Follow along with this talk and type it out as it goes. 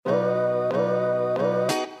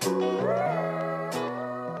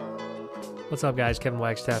What's up, guys? Kevin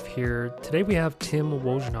Wagstaff here. Today we have Tim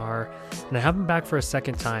Wojnar, and I have him back for a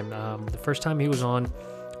second time. The first time he was on,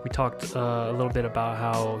 we talked a little bit about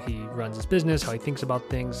how he runs his business, how he thinks about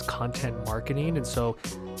things, content marketing, and so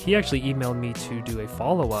he actually emailed me to do a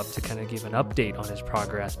follow-up to kind of give an update on his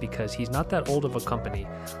progress because he's not that old of a company,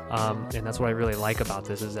 and that's what I really like about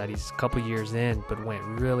this is that he's a couple years in, but went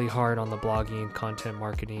really hard on the blogging, content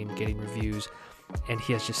marketing, getting reviews, and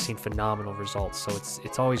he has just seen phenomenal results. So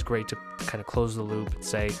it's always great to kind of close the loop and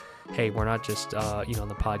say, hey, we're not just on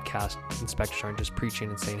the podcast, inspectors aren't just preaching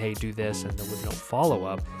and saying, hey, do this, and then with no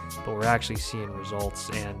follow-up, but we're actually seeing results.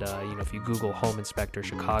 And if you Google Home Inspector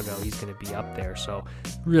Chicago, he's going to be up there. So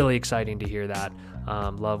really exciting to hear that.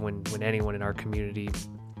 Love when anyone in our community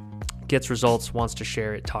gets results, wants to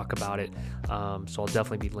share it, talk about it. So I'll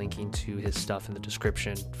definitely be linking to his stuff in the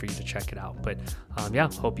description for you to check it out. But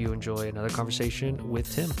hope you enjoy another conversation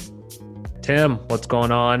with Tim. Tim, what's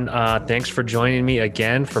going on? Thanks for joining me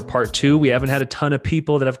again for part two. We haven't had a ton of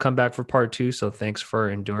people that have come back for part two, so thanks for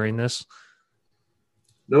enduring this.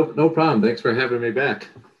 No problem. Thanks for having me back.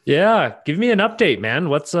 Yeah, give me an update,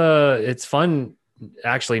 man. It's fun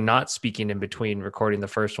actually not speaking in between recording the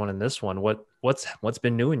first one and this one. What's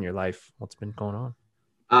been new in your life? What's been going on?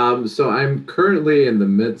 So I'm currently in the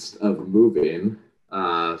midst of moving.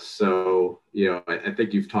 I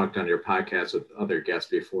think you've talked on your podcast with other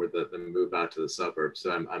guests before the move out to the suburbs.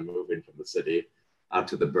 So I'm moving from the city out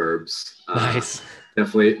to the burbs. Nice.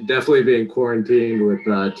 Definitely being quarantined with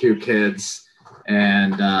two kids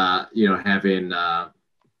and having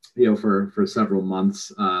for several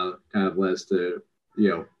months kind of led us to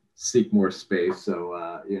seek more space.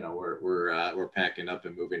 So we're packing up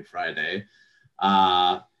and moving Friday.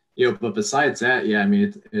 But besides that,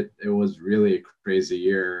 it was really a crazy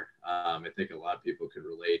year. I think a lot of people could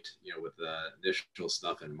relate, with the initial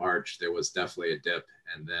stuff in March, there was definitely a dip,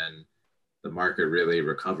 and then the market really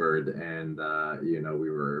recovered. And, we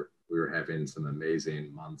were having some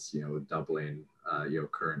amazing months, doubling,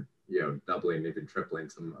 doubling, even tripling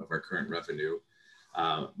some of our current revenue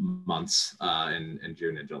months in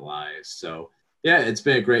June and July. So, yeah, it's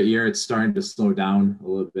been a great year. It's starting to slow down a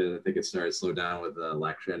little bit. I think it started to slow down with the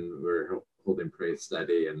election. We're holding pretty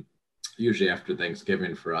steady, and usually after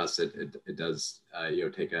Thanksgiving for us, it does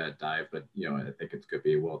take a dive. But I think it's going to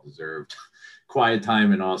be well-deserved quiet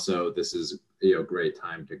time, and also this is a great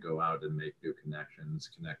time to go out and make new connections,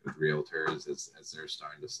 connect with realtors as they're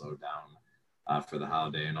starting to slow down for the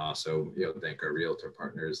holiday, and also thank our realtor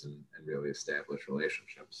partners and really establish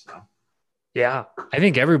relationships. So. Yeah, I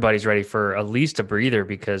think everybody's ready for at least a breather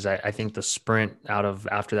because I think the sprint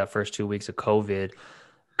after that first 2 weeks of COVID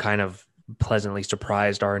kind of pleasantly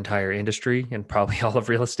surprised our entire industry and probably all of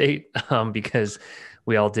real estate because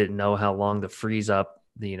we all didn't know how long the freeze up,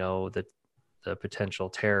 the potential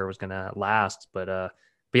terror was going to last. But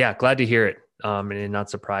yeah, glad to hear it and not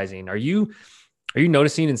surprising. Are you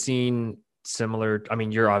noticing and seeing similar? I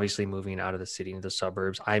mean, you're obviously moving out of the city into the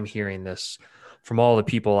suburbs. I'm hearing this from all the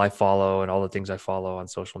people I follow and all the things I follow on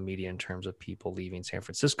social media in terms of people leaving San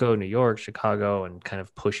Francisco, New York, Chicago, and kind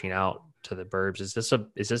of pushing out to the burbs. Is this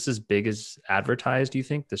as big as advertised, do you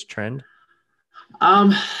think, this trend?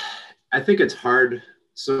 I think it's hard.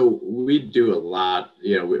 So we do a lot,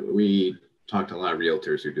 we talk to a lot of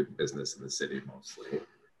realtors who do business in the city mostly.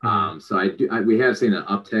 Mm-hmm. So we have seen an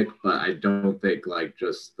uptick, but I don't think like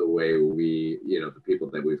just the way we, the people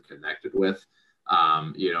that we've connected with,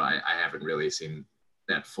 I haven't really seen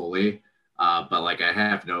that fully, but like I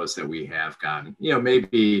have noticed that we have gotten,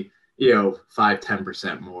 maybe,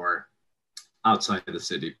 5-10% more outside of the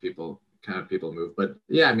city people move. But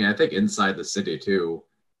yeah, I mean, I think inside the city too,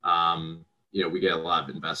 we get a lot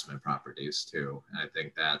of investment properties too. And I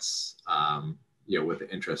think that's, with the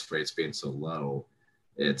interest rates being so low,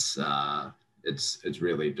 it's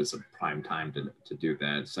really just a prime time to do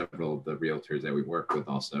that. Several of the realtors that we work with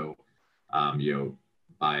also,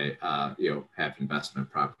 have investment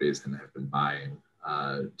properties and have been buying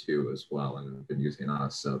too as well, and have been using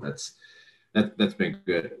us. So that's been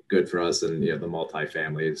good for us. And the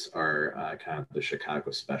multifamilies are kind of the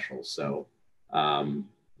Chicago special. So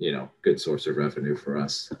good source of revenue for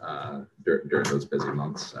us during those busy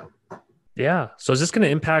months. So. Yeah. So is this going to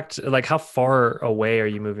impact, like, how far away are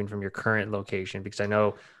you moving from your current location? Because I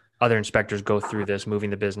know other inspectors go through this,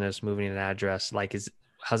 moving the business, moving an address. Like,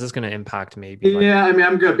 how's this going to impact maybe? Yeah, I mean,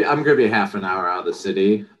 I'm gonna be half an hour out of the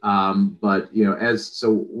city, but we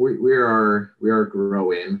are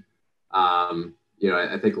growing.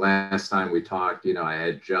 I think last time we talked, I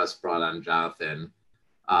had just brought on Jonathan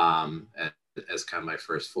as kind of my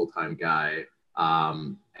first full-time guy.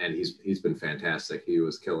 And he's been fantastic. He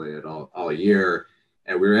was killing it all year.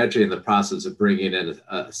 and we were actually in the process of bringing in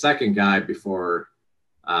a second guy before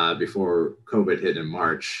COVID hit in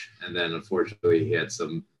March. And then unfortunately he had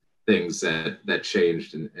some things that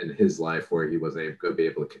changed in his life where he wasn't going to be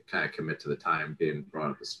able to kind of commit to the time being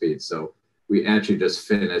brought up to speed. So we actually just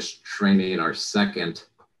finished training our second,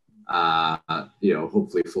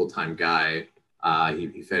 hopefully full-time guy.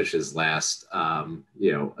 He finished his last,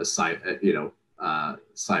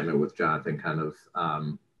 assignment with Jonathan, kind of,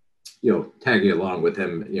 tagging along with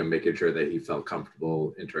him, making sure that he felt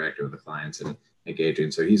comfortable interacting with the clients and engaging.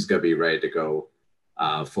 So he's going to be ready to go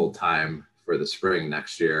full-time for the spring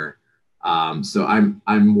next year. So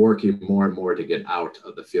I'm working more and more to get out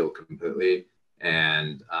of the field completely.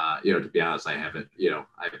 And, to be honest, I haven't,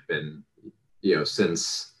 I've been,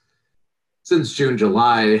 since June,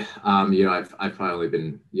 July, I've probably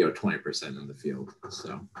been, 20% in the field.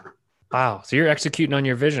 So. Wow. So you're executing on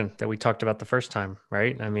your vision that we talked about the first time,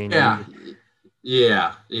 right? I mean, yeah.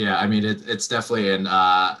 I mean, it's definitely, and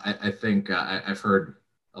I think I've heard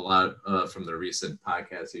a lot from the recent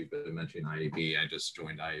podcasts you've been mentioning IAB. I just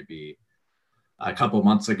joined IAB a couple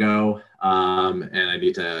months ago, and I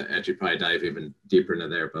need to actually probably dive even deeper into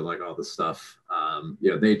there. But like all the stuff,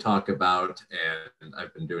 they talk about, and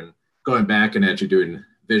I've been going back and actually doing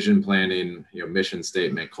vision planning, mission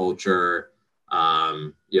statement, culture.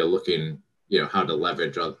 Looking, how to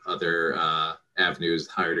leverage other avenues,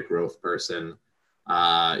 hire a growth person,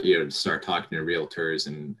 to start talking to realtors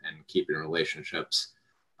and keeping relationships.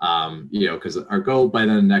 Because our goal by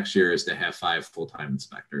the next year is to have 5 full-time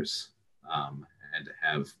inspectors, and to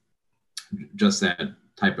have just that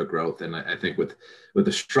type of growth. And I think with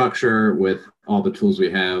the structure, with all the tools we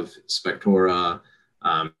have, Spectora,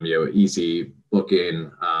 easy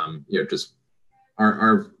booking, just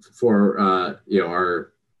our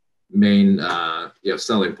main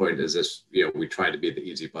selling point is this, we try to be the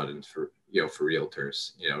easy button for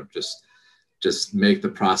realtors, just make the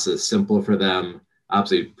process simple for them.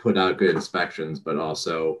 Obviously put out good inspections, but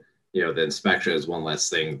also the inspection is one less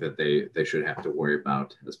thing that they should have to worry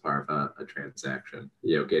about as part of a transaction,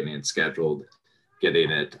 getting it scheduled,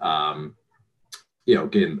 getting it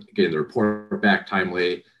getting the report back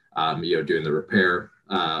timely, doing the repair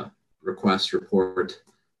request report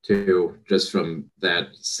to, just from that,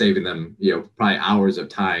 saving them, probably hours of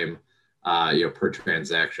time, per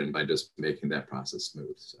transaction by just making that process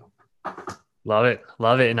smooth. So. Love it.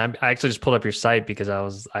 And I actually just pulled up your site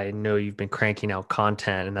because I know you've been cranking out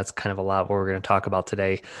content, and that's kind of a lot what we're going to talk about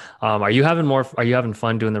today. Are you having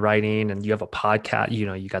fun doing the writing, and you have a podcast,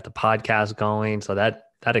 you got the podcast going. So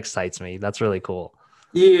that excites me. That's really cool.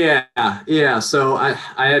 Yeah. So I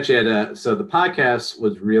actually so the podcast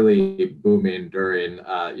was really booming during,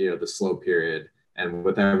 the slow period, and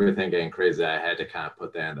with everything getting crazy, I had to kind of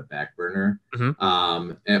put that on the back burner.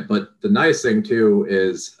 Mm-hmm. But the nice thing too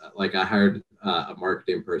is, like, I hired a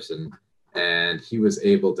marketing person, and he was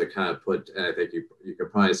able to kind of put, and I think you can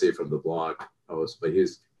probably see from the blog post, but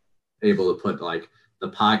he's able to put like the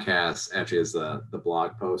podcast actually as the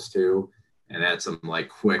blog post too, and add some like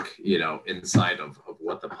quick, insight of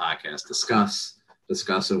what the podcast discuss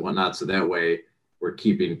and whatnot. So that way we're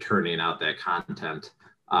turning out that content.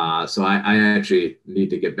 So I actually need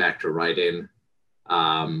to get back to writing,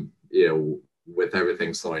 with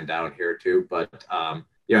everything slowing down here too. But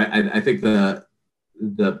I think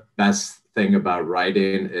the best thing about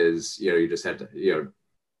writing is, you just have to,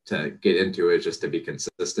 to get into it, just to be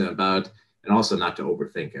consistent about it, and also not to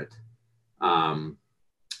overthink it.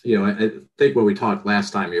 I think when we talked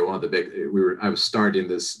last time, one of the big, I was starting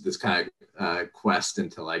this kind of quest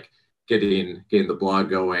into like getting the blog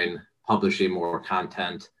going, publishing more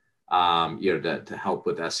content, to help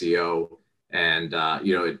with SEO, and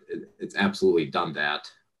it's absolutely done that.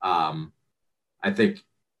 I think,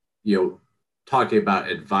 talking about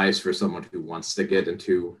advice for someone who wants to get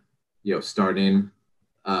into, starting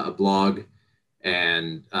a blog,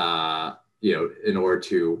 and in order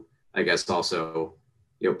to, I guess, also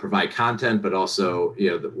provide content, but also,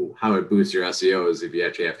 how it boosts your SEO is if you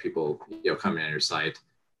actually have people, coming on your site,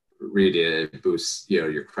 reading it, it boosts,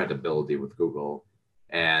 your credibility with Google.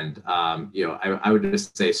 And, I would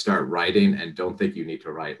just say start writing, and don't think you need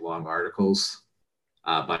to write long articles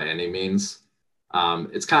by any means.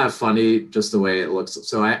 It's kind of funny just the way it looks.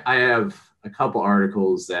 So I have a couple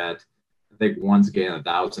articles that I think one's getting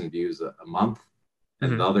 1,000 views a month,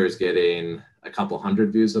 and the other is getting a couple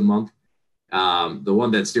hundred views a month. The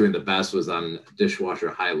one that's doing the best was on dishwasher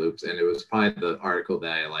high loops, and it was probably the article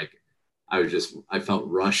that I felt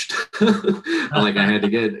rushed. Like I had to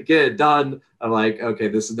get it done. I'm like, okay,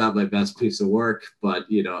 this is not my best piece of work, but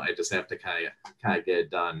I just have to kind of get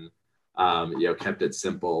it done. Kept it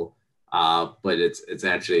simple. But it's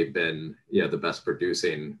actually been, the best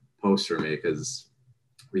producing post for me because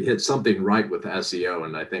we hit something right with SEO,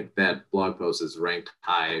 and I think that blog post is ranked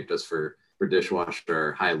high just for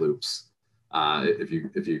dishwasher high loops. If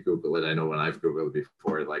you Google it, I know when I've Googled it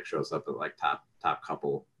before, it like shows up at like top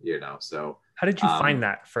couple, So How did you find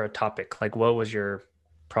that for a topic? Like, what was your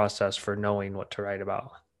process for knowing what to write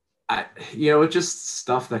about? It's just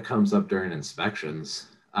stuff that comes up during inspections.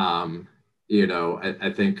 I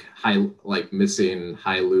think like missing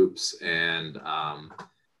high loops and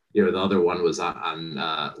the other one was on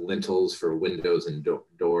lintels for windows and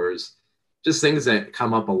doors, just things that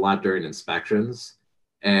come up a lot during inspections.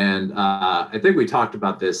 And I think we talked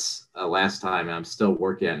about this last time, and I'm still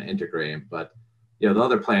working on integrating, but the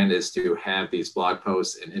other plan is to have these blog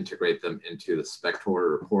posts and integrate them into the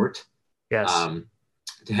Spectora report. Yes.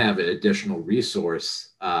 To have an additional resource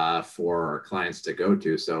for our clients to go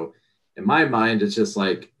to. So in my mind, it's just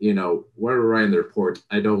like, when we're writing the report,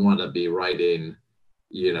 I don't want to be writing,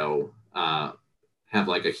 have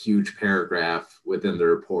like a huge paragraph within the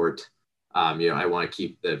report. I want to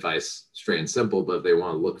keep the advice straight and simple, but if they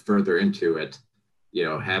want to look further into it,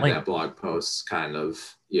 have that blog post kind of,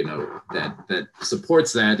 that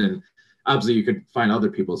supports that. And obviously you could find other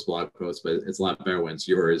people's blog posts, but it's a lot better when it's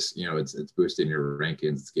yours. It's boosting your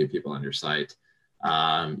rankings, it's getting people on your site,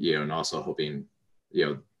 and also hoping,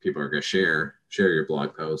 people are going to share your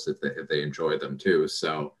blog posts if they enjoy them too.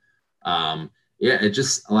 So, it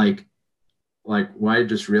just like why I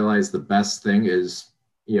just realized the best thing is,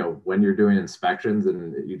 when you're doing inspections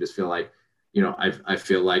and you just feel like, I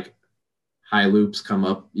feel like high loops come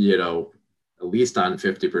up, at least on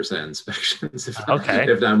 50% inspections,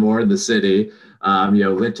 if not more in the city.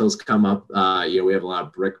 Lintels come up, we have a lot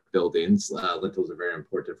of brick buildings. Lintels are very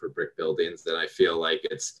important for brick buildings. And I feel like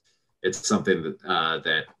it's something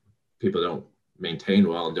that people don't maintain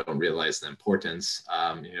well and don't realize the importance,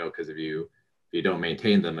 because if you don't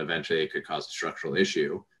maintain them, eventually it could cause a structural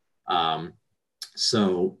issue.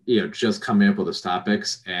 So, just coming up with those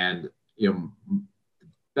topics and,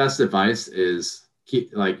 best advice is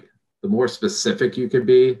keep the more specific you can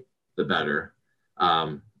be, the better.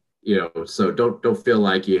 So don't feel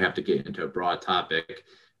like you have to get into a broad topic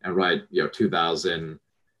and write, 2,000,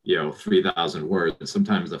 3,000 words.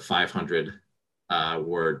 Sometimes a 500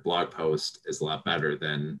 word blog post is a lot better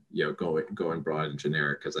than, going broad and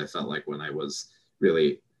generic. Because I felt like when I was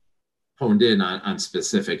really honed in on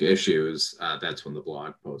specific issues, that's when the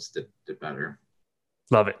blog post did better.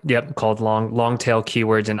 Love it. Yep. Called long tail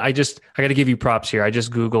keywords. And I got to give you props here. I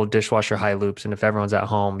just Googled dishwasher high loops. And if everyone's at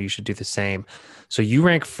home, you should do the same. So you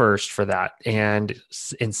rank first for that. And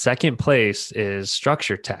in second place is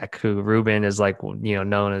Structure Tech, who Ruben is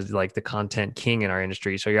known as like the content king in our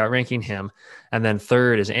industry. So you're outranking him. And then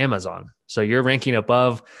third is Amazon. So you're ranking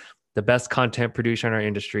above the best content producer in our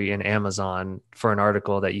industry in Amazon for an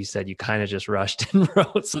article that you said you kind of just rushed and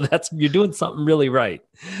wrote. So you're doing something really right.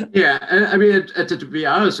 Yeah. I mean, to be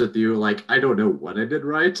honest with you, I don't know what I did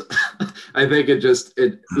right. I think I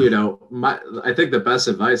think the best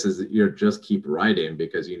advice is that you just keep writing,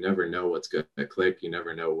 because you never know what's going to click. You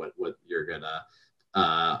never know what you're going to,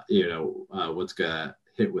 what's going to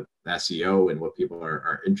hit with SEO and what people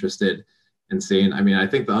are interested and seeing. I mean, I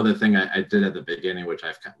think the other thing I did at the beginning, which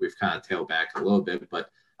we've kind of tailed back a little bit, but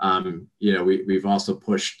we've also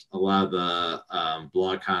pushed a lot of the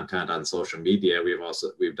blog content on social media.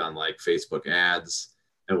 We've done like Facebook ads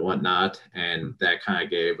and whatnot, and that kind of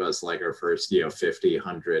gave us like our first 50,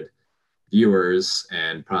 100 viewers,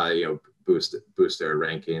 and probably boost our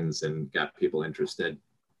rankings and got people interested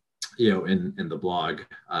in the blog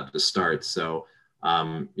to start. So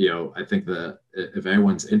I think if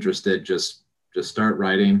anyone's interested, just start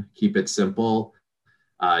writing, keep it simple.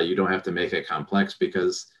 You don't have to make it complex,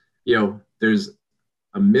 because, there's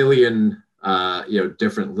a million,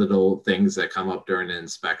 different little things that come up during an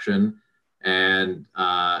inspection. And,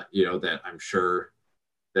 that I'm sure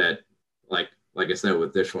that like I said,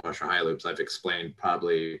 with dishwasher high loops, I've explained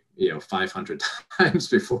probably, 500 times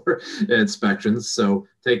before inspections. So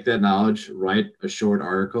take that knowledge, write a short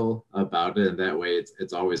article about it, and that way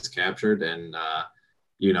it's always captured. And,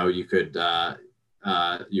 you could,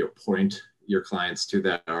 point your clients to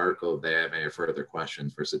that article if they have any further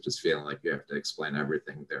questions, versus just feeling like you have to explain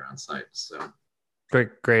everything there on site. So.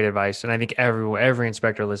 Great advice. And I think every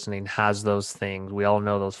inspector listening has those things. We all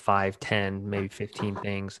know those 5, 10, maybe 15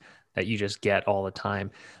 things that you just get all the time.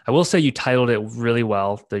 I will say you titled it really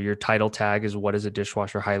well. Your title tag is "What is a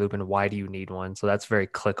dishwasher high loop and why do you need one?" So that's very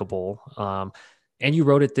clickable. And you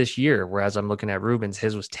wrote it this year, whereas I'm looking at Ruben's,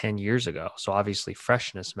 his was 10 years ago. So obviously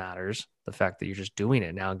freshness matters. The fact that you're just doing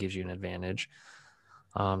it now gives you an advantage.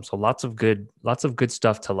 So lots of good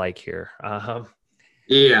stuff to like here.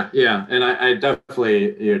 Yeah, and I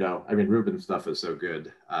definitely, I mean, Ruben's stuff is so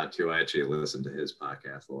good too. I actually listen to his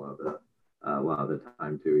podcast a lot of the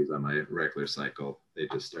time too. He's on my regular cycle. They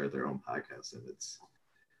just started their own podcast, and it's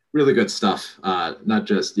really good stuff. Not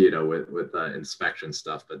just with inspection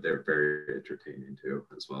stuff, but they're very entertaining too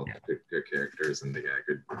as well. Yeah. Good characters, and they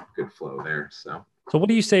got good flow there. So what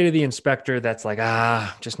do you say to the inspector that's like,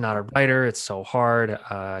 just not a writer. It's so hard.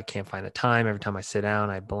 I can't find the time. Every time I sit down,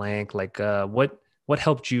 I blank. Like, what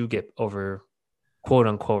helped you get over quote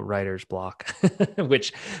unquote writer's block?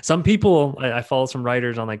 Which some people, I follow some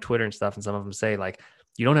writers on like Twitter and stuff, and some of them say like,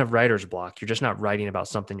 you don't have writer's block. You're just not writing about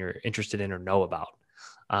something you're interested in or know about.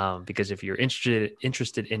 Because if you're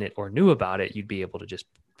interested in it or knew about it, you'd be able to just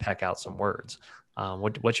peck out some words.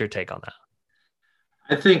 What's your take on that?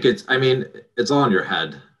 I think it's all in your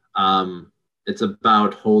head. It's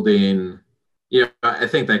about holding, I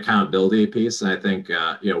think that accountability piece. And I think,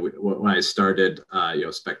 when I started,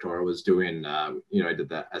 Spectora was doing, I did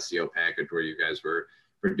that SEO package where you guys were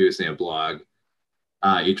producing a blog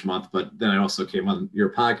each month, but then I also came on your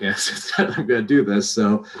podcast and said, I'm going to do this.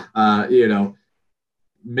 So,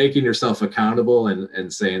 making yourself accountable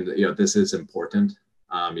and saying that, this is important.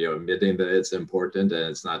 Admitting that it's important and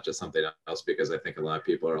it's not just something else, because I think a lot of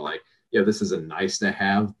people are like, this is a nice to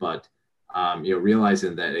have, but,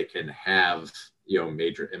 realizing that it can have,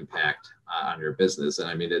 major impact on your business. And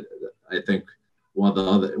I mean, I think one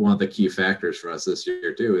of the key factors for us this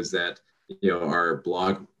year too, is that, our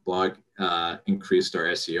blog increased our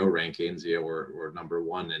SEO rankings. We're number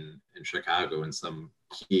one in Chicago in some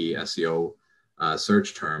key SEO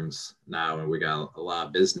search terms now. And we got a lot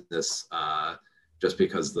of business, just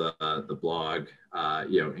because the blog,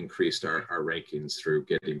 increased our rankings through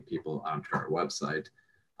getting people onto our website.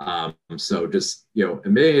 So just,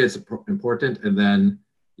 admitting it's important. And then,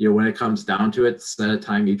 when it comes down to it, set a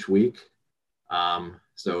time each week.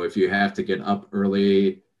 So if you have to get up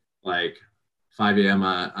early, like 5 a.m.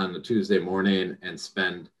 On a Tuesday morning and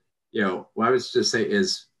spend, what I would just say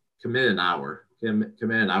is commit an hour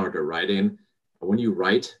to writing. When you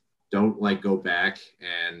write, don't like go back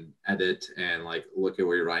and edit and like look at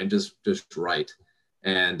where you're writing. Just write,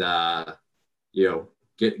 and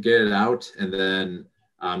get it out, and then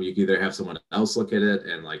you can either have someone else look at it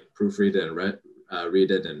and like proofread it and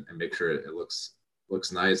read it and make sure it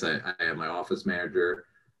looks nice. I have my office manager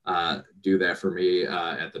do that for me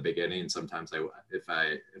at the beginning. Sometimes if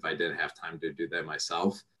I didn't have time to do that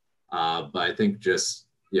myself, but I think just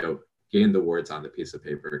gain the words on the piece of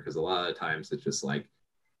paper, because a lot of times it's just like,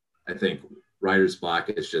 I think writer's block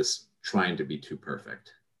is just trying to be too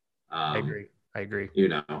perfect. I agree.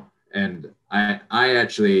 And I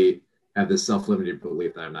actually have this self-limiting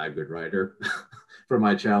belief that I'm not a good writer from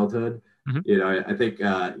my childhood. Mm-hmm. I think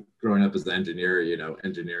growing up as an engineer,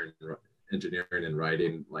 engineering and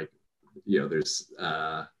writing, like, there's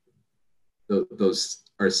those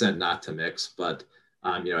are said not to mix, but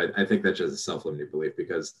I think that's just a self-limiting belief,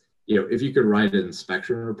 because if you could write an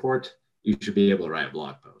inspection report, you should be able to write a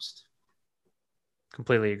blog post.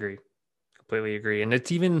 Completely agree. And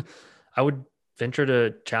it's even, I would venture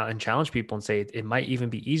to challenge people and say it might even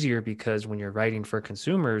be easier, because when you're writing for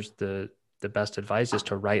consumers, the best advice is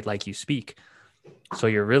to write like you speak. So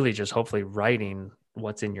you're really just hopefully writing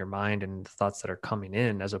what's in your mind and thoughts that are coming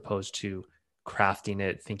in, as opposed to crafting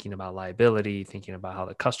it, thinking about liability, thinking about how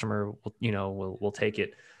the customer will take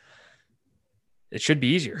it. It should be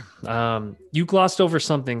easier. You glossed over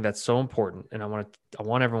something that's so important, and I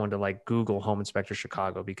want everyone to like Google Home Inspector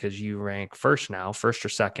Chicago, because you rank first or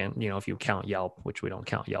second. If you count Yelp, which we don't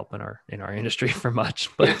count Yelp in our industry for much,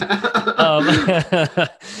 but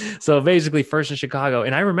so basically first in Chicago.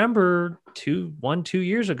 And I remember 2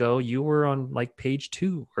 years ago, you were on like page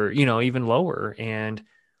 2 or even lower, and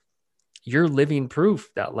you're living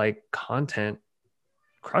proof that like content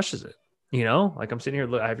crushes it. Like I'm sitting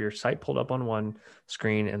here, I have your site pulled up on one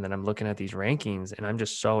screen, and then I'm looking at these rankings, and I'm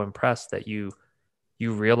just so impressed that you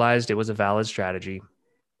realized it was a valid strategy.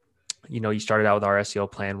 You started out with our SEO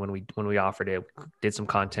plan when we offered it, did some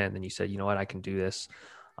content, and then you said, you know what, I can do this.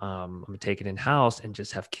 I'm gonna take it in house, and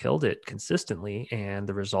just have killed it consistently. And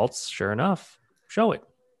the results, sure enough, show it.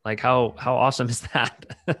 Like how awesome is that?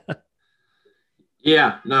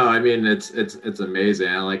 Yeah, no, I mean, it's amazing.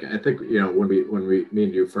 I think, when me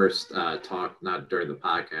and you first talked, not during the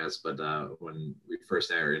podcast, but when we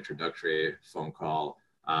first had our introductory phone call,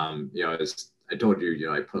 I told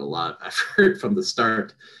you, I put a lot of effort from the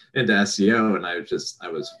start into SEO, and I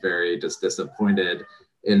was very just disappointed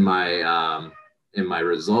in my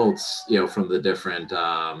results, from the different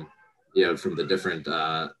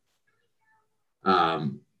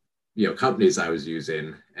companies I was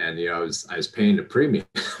using, and I was paying a premium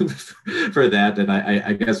for that. And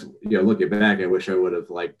I guess looking back, I wish I would have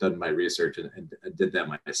like done my research and did that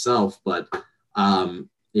myself. But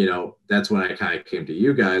that's when I kind of came to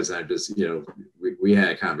you guys. And I just we had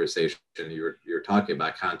a conversation. You were talking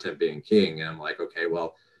about content being king, and I'm like, okay,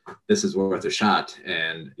 well, this is worth a shot.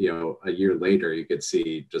 And a year later, you could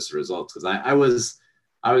see just the results, because I was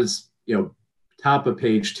top of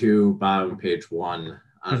page 2, bottom of page 1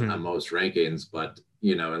 on most rankings. But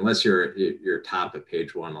unless you're top of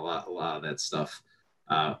page 1, a lot of that stuff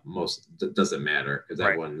doesn't matter, because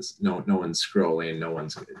everyone's no one's scrolling, no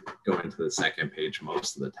one's going to the second page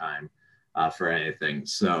most of the time for anything.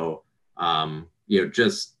 So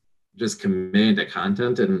just committing to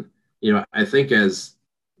content. And I think as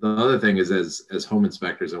the other thing is, as home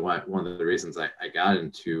inspectors, and one of the reasons I got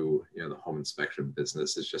into the home inspection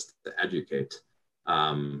business is just to educate.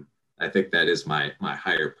 I think that is my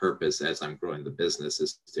higher purpose as I'm growing the business,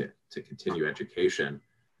 is to continue education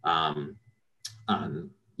on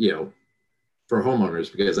for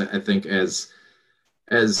homeowners, because I think as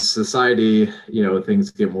society, things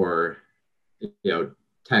get more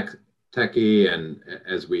techy, and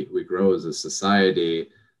as we grow as a society,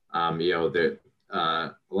 that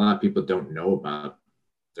a lot of people don't know about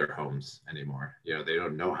their homes anymore. They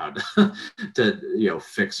don't know how to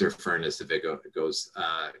fix their furnace if it goes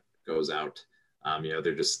out.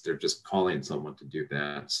 They're just calling someone to do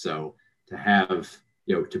that. So to have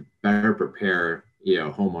to better prepare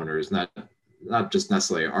homeowners, not just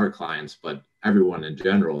necessarily our clients, but everyone in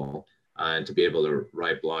general, and to be able to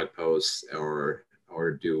write blog posts or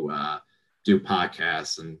do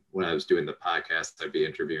podcasts. And when I was doing the podcast, I'd be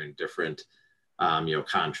interviewing different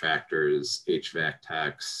contractors, HVAC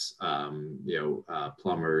techs,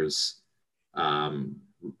 plumbers.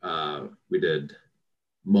 We did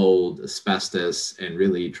mold, asbestos, and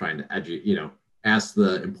really trying to ask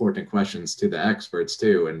the important questions to the experts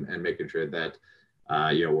too, and making sure that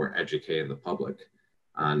we're educating the public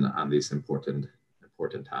on these important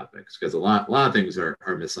topics, because a lot of things are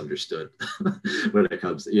misunderstood when it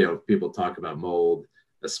comes to, people talk about mold,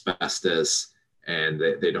 asbestos, and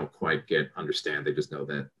they don't quite understand. They just know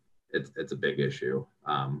that it's a big issue,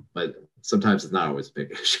 but sometimes it's not always a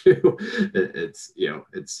big issue.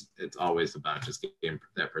 It's always about just getting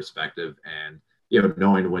that perspective, and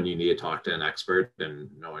knowing when you need to talk to an expert, and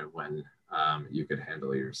knowing when you can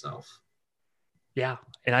handle it yourself. Yeah.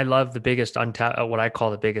 And I love the biggest what I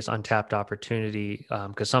call the biggest untapped opportunity.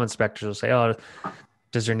 Cause some inspectors will say, oh,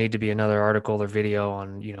 does there need to be another article or video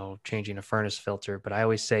on, changing a furnace filter? But I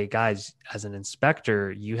always say, guys, as an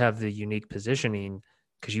inspector, you have the unique positioning,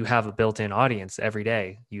 because you have a built-in audience every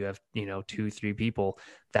day. You have, 2-3 people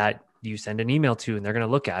that you send an email to, and they're going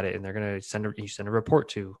to look at it, and they're going to you send a report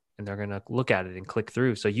to, and they're going to look at it and click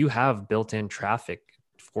through. So you have built-in traffic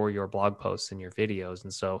for your blog posts and your videos.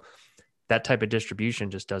 And so that type of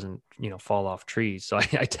distribution just doesn't, fall off trees. So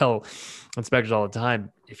I tell inspectors all the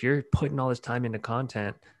time, if you're putting all this time into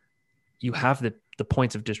content, you have the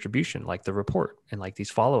points of distribution, like the report and like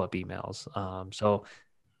these follow-up emails. So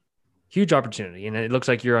huge opportunity. And it looks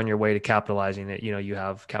like you're on your way to capitalizing it. You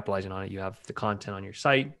have capitalizing on it. You have the content on your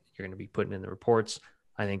site. You're going to be putting in the reports.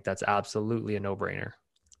 I think that's absolutely a no-brainer.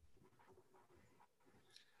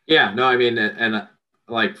 Yeah, no, I mean, and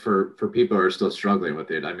like for people who are still struggling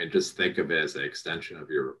with it, I mean, just think of it as an extension of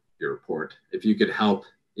your report. If you could help,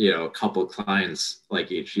 a couple clients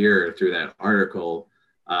like each year through that article,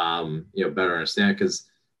 better understand. Because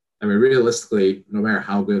I mean, realistically, no matter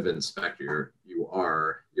how good of an inspector you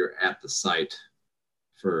are, you're at the site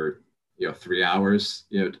for 3 hours,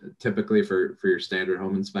 typically for your standard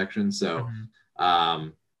home inspection. So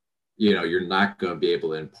you're not going to be able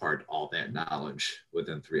to impart all that knowledge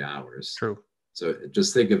within 3 hours. True. So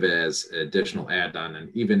just think of it as an additional add-on. And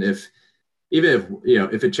even if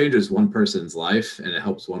if it changes one person's life and it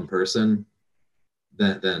helps one person,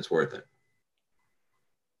 then it's worth it.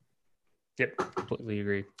 Yep. Completely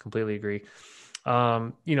agree.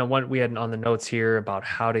 What we had on the notes here about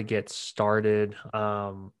how to get started.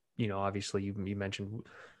 Obviously you mentioned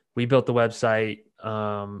we built the website.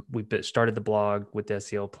 We started the blog with the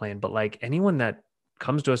SEO plan, but like anyone that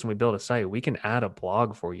comes to us and we build a site, we can add a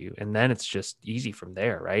blog for you. And then it's just easy from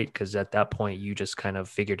there, right? Because at that point, you just kind of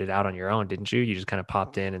figured it out on your own, didn't you? You just kind of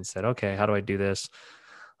popped in and said, okay, how do I do this?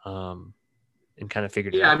 And kind of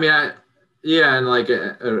figured it out. I mean, and like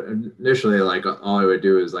initially, like all I would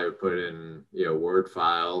do is I would put it in, Word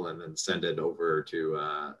file and then send it over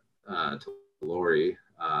to Lori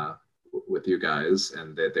with you guys,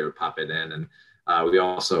 and they would pop it in. And we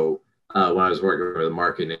also, when I was working with a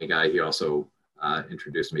marketing guy, he also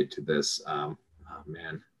introduced me to this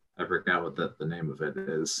man, I forgot what the name of it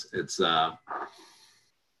is. It's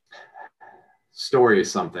story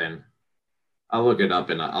something. I'll look it up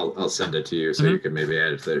and I'll send it to you so you can maybe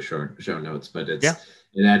add it to the show notes. But it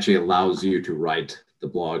actually allows you to write the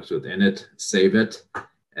blogs within it, save it,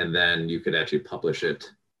 and then you could actually publish it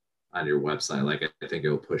on your website. Like I think it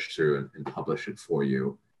will push through and publish it for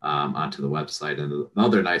you onto the website. And the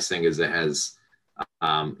other nice thing is it has,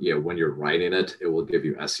 when you're writing it, it will give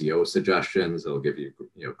you SEO suggestions. It'll give you,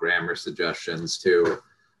 grammar suggestions too.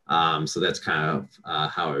 So that's kind of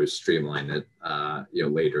how I was streamlining it,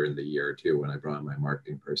 later in the year too. When I brought in my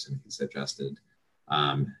marketing person, he suggested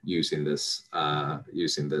using this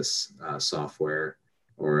software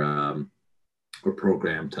or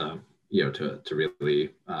program to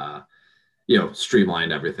really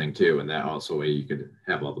streamline everything too. And that also way you could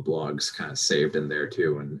have all the blogs kind of saved in there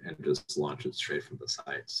too, and just launch it straight from the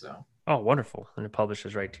site. So wonderful. And it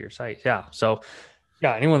publishes right to your site. Yeah. So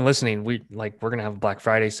yeah, anyone listening, we're going to have a Black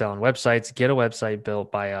Friday sale on websites. Get a website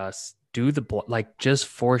built by us. Do just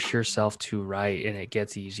force yourself to write, and it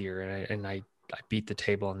gets easier. And I beat the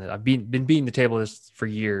table on that. I've been beating the table this for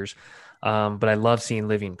years, but I love seeing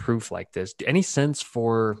living proof like this. Any sense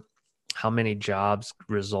for how many jobs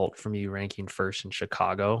result from you ranking first in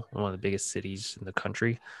Chicago, one of the biggest cities in the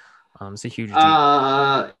country? It's a huge deal.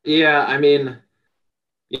 Yeah, I mean,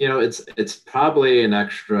 it's probably an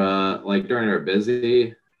extra, like during our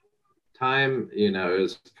busy time, it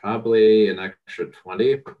was probably an extra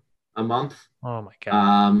 20 a month. Oh my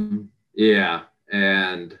God. Yeah.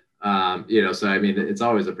 And, so, I mean, it's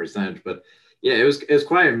always a percentage, but yeah, it was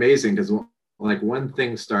quite amazing because like when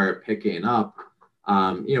things start picking up,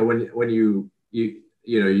 when you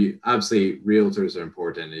obviously realtors are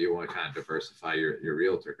important and you want to kind of diversify your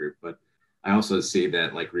realtor group, but I also see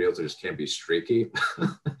that like realtors can be streaky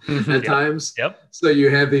at times. Yep. So you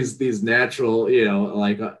have these natural,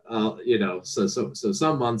 so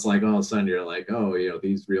some months like all of a sudden you're like, oh,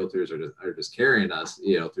 these realtors are just carrying us,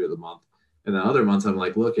 through the month. And then other months I'm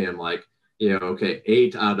like looking, I'm like, okay,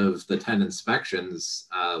 8 out of the 10 inspections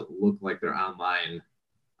look like they're online,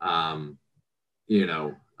 online,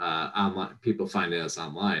 people finding us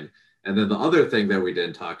online. And then the other thing that we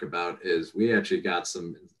didn't talk about is we actually got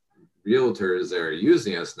some realtors that are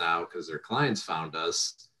using us now because their clients found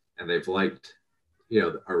us and they've liked,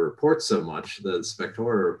 our reports so much, the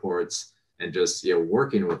Spectora reports, and just,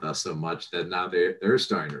 working with us so much that now they're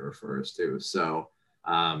starting to refer us too. So,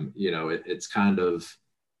 it's kind of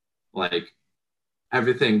like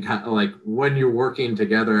everything kind of like when you're working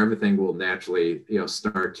together, everything will naturally,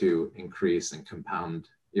 start to increase and compound,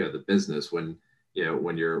 the business. When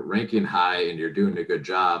you're ranking high and you're doing a good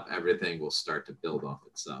job, everything will start to build off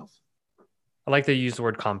itself. I like to use the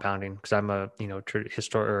word compounding because I'm a,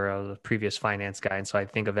 a previous finance guy. And so I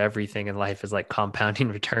think of everything in life as like compounding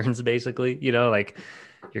returns, basically, like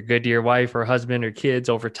you're good to your wife or husband or kids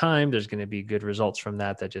over time. There's going to be good results from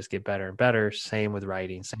that just get better and better. Same with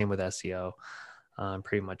writing, same with SEO,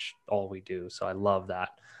 pretty much all we do. So I love that.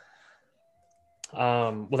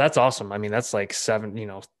 Well, that's awesome. I mean, that's like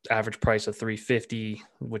average price of $350,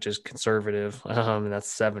 which is conservative. And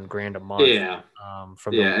that's $7,000 a month. Yeah.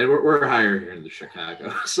 And we're higher here in the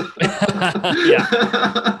Chicago. So. Yeah.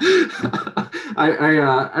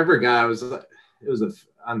 I forgot it was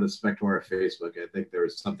on the Spectora Facebook. I think there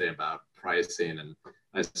was something about pricing, and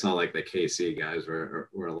I saw like the KC guys were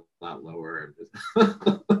a lot lower.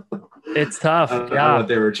 It's tough. I don't know what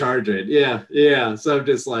they were charging. Yeah. So I'm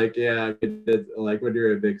just like, like when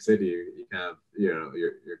you're in a big city, you kind of,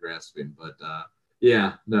 you're grasping. But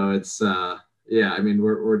it's I mean,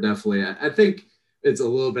 we're definitely. I think it's a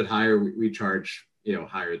little bit higher. We charge,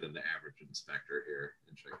 higher than the average inspector here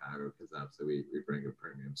in Chicago because obviously we bring a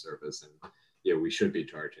premium service, and we should be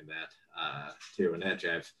charging that too. And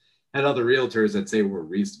actually, I've had other realtors that say we're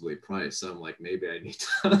reasonably priced. So I'm like, maybe I need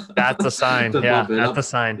to. That's a sign. That's a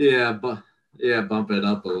sign. Yeah, but bump it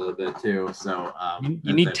up a little bit too. So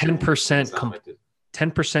you need 10%.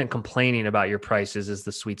 10% complaining about your prices is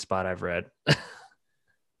the sweet spot I've read.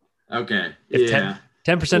 Okay. If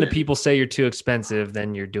 10% of people say you're too expensive,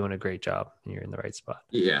 then you're doing a great job and you're in the right spot.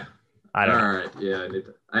 Yeah. I don't know. All right.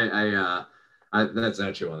 Yeah. I that's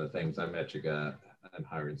actually one of the things I'm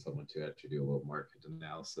hiring someone to actually do a little market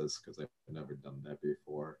analysis because I've never done that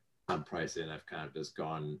before on pricing. I've kind of just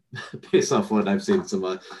gone based off what I've seen some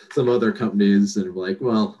other companies, and like,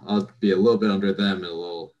 well, I'll be a little bit under them and a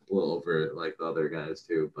little over like the other guys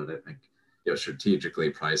too. But I think strategically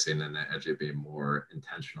pricing and actually being more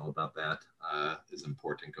intentional about that is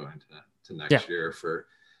important going to next year for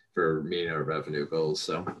meeting our revenue goals.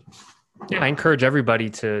 So Yeah, I encourage everybody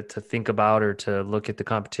to think about or to look at the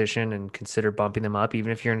competition and consider bumping them up,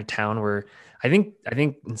 even if you're in a town where I think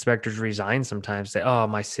inspectors resign sometimes, say, "Oh,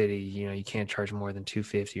 my city, you can't charge more than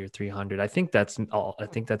 250 or 300." I think that's in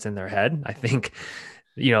their head. I think,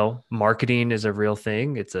 marketing is a real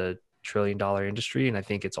thing. It's a trillion-dollar industry, and I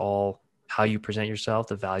think it's all how you present yourself,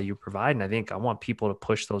 the value you provide. And I think I want people to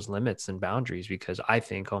push those limits and boundaries because I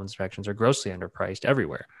think home inspections are grossly underpriced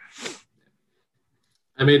everywhere.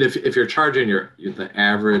 I mean, if you're charging the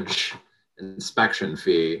average inspection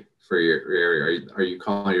fee for your area, are you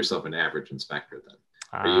calling yourself an average inspector then?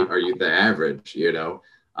 Are you the average?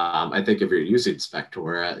 I think if you're using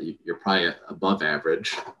Spectora, you're probably above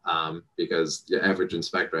average, because the average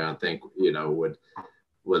inspector, I don't think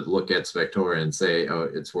would look at Spectora and say, oh,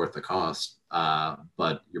 it's worth the cost.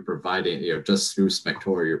 But you're providing, just through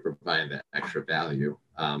Spectora, you're providing that extra value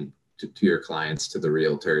to your clients, to the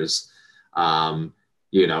realtors. And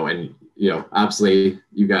obviously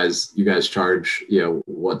you guys charge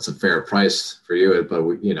what's a fair price for you, but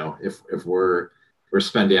if we're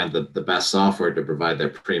spending on the best software to provide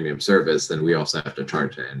that premium service, then we also have to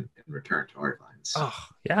charge it in return to our clients. Oh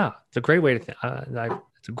yeah, it's a great way to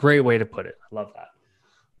it's a great way to put it. I love that.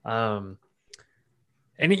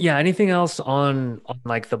 Anything else on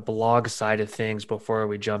like the blog side of things before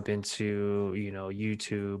we jump into,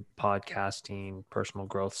 YouTube, podcasting, personal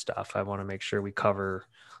growth stuff? I want to make sure we cover,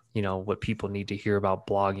 what people need to hear about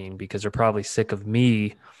blogging, because they're probably sick of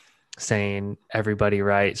me saying, everybody,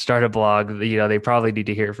 right, start a blog. They probably need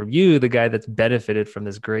to hear from you, the guy that's benefited from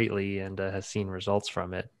this greatly and has seen results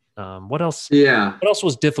from it. What else? Yeah. What else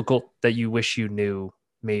was difficult that you wish you knew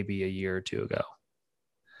maybe a year or two ago?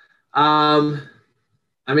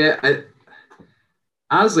 I mean,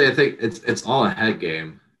 honestly, I think it's all a head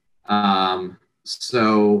game.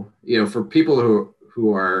 So, for people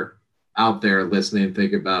who are out there listening,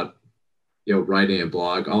 think about, writing a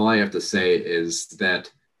blog, all I have to say is that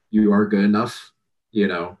you are good enough. You've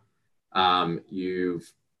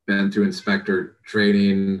been through inspector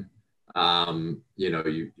training.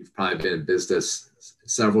 You've probably been in business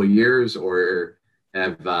several years, or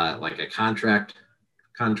have like a contractor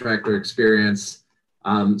experience.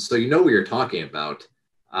 So what you're talking about.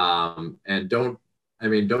 And don't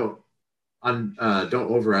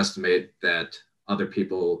overestimate that other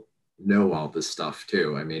people know all this stuff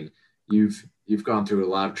too. I mean, you've gone through a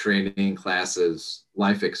lot of training, classes,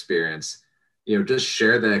 life experience. Just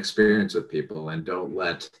share that experience with people, and don't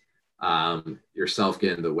let yourself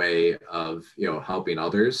get in the way of helping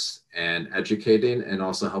others and educating, and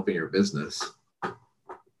also helping your business.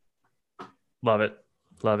 Love it.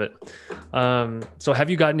 So have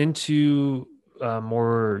you gotten into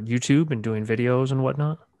more YouTube and doing videos and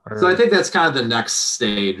whatnot? So I think that's kind of the next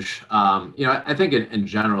stage. I think in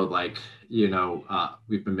general,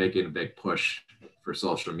 we've been making a big push for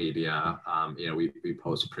social media. We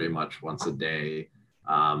post pretty much once a day,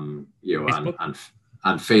 on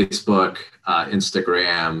Facebook,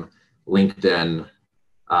 Instagram, LinkedIn,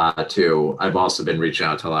 too. I've also been reaching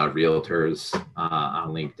out to a lot of realtors on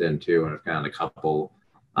LinkedIn too, and I've gotten a couple,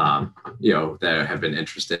 that have been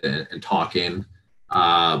interested in talking.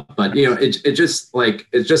 But it's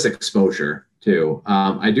just exposure too.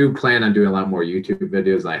 I do plan on doing a lot more YouTube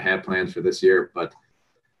videos. I have plans for this year, but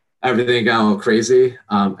everything got a little crazy.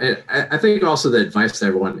 And I think also the advice to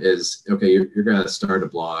everyone is, okay, you're going to start a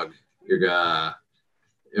blog, you're going to,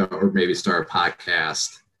 or maybe start a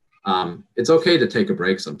podcast. It's okay to take a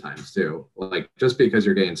break sometimes too. Like, just because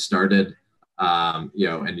you're getting started, and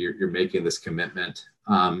you're making this commitment,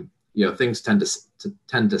 things tend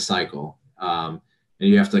to cycle. And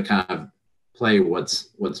you have to kind of play what's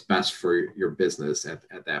best for your business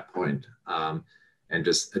at that point, and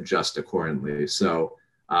just adjust accordingly. So,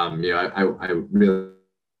 I really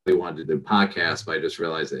wanted to do podcasts, but I just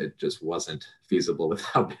realized that it just wasn't feasible with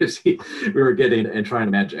how busy we were getting, and trying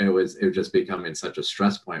to manage. It was just becoming such a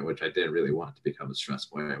stress point, which I didn't really want to become a stress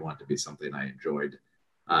point. I want to be something I enjoyed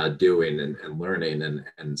doing and learning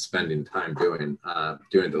and spending time doing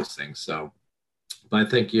those things. So, but I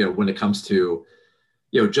think, when it comes to,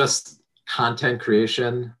 just content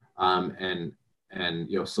creation, and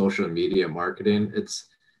social media marketing,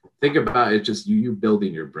 think about it just you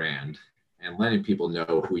building your brand and letting people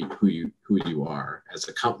know who you are as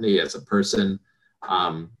a company, as a person.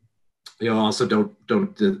 Also don't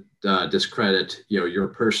discredit your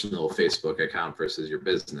personal Facebook account versus your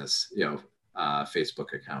business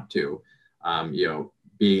Facebook account too.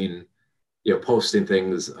 Being posting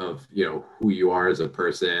things of who you are as a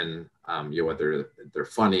person, whether they're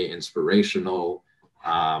funny, inspirational,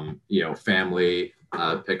 family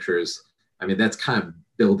pictures. I mean, that's kind of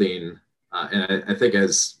building, and I think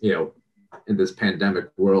as in this pandemic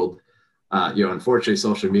world, unfortunately,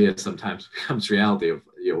 social media sometimes becomes reality of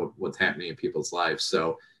what's happening in people's lives.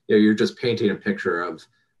 So you're just painting a picture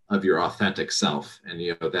of your authentic self, and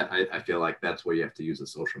that I feel like that's what you have to use the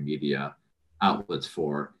social media outlets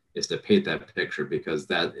for, is to paint that picture, because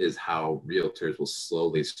that is how realtors will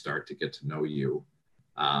slowly start to get to know you,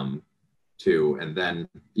 too, and then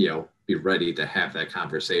be ready to have that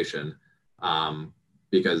conversation,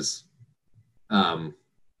 because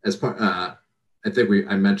as part I think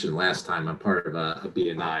I mentioned last time, I'm part of a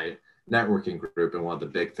BNI networking group, and one of the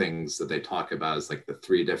big things that they talk about is like the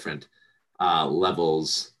three different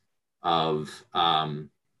levels of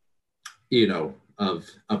of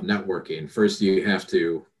networking. First, you have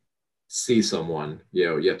to see someone,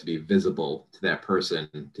 you have to be visible to that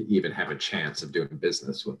person to even have a chance of doing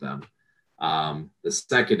business with them. The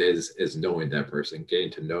second is knowing that person,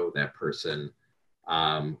 getting to know that person,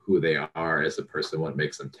 who they are as a person, what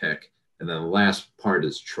makes them tick. And then the last part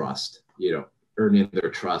is trust, earning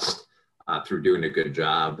their trust through doing a good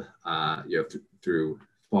job, through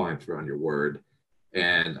following through on your word.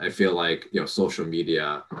 And I feel like, social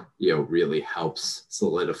media, really helps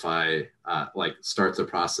solidify, starts a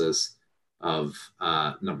process of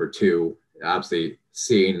number two. Obviously,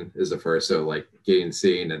 seeing is the first. So like getting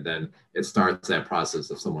seen, and then it starts that process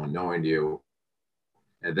of someone knowing you.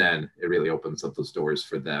 And then it really opens up those doors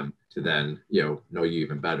for them to then, know you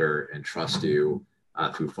even better and trust you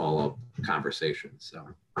through follow-up conversations. So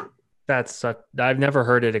I've never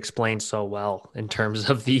heard it explained so well in terms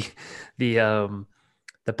of the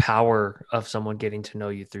power of someone getting to know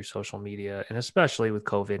you through social media, and especially with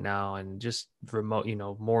COVID now and just remote,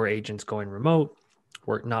 more agents going remote,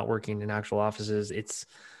 not working in actual offices.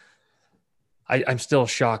 I'm still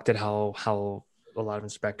shocked at how a lot of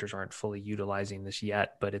inspectors aren't fully utilizing this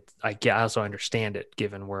yet, but I also understand it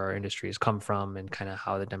given where our industry has come from and kind of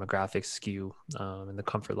how the demographics skew, and the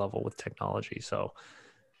comfort level with technology. So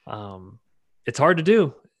it's hard to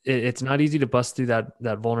do. It's not easy to bust through that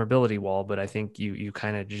vulnerability wall, but I think you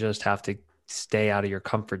kind of just have to stay out of your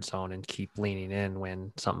comfort zone and keep leaning in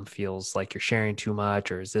when something feels like you're sharing too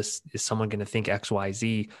much, or is someone going to think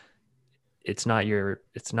XYZ? It's not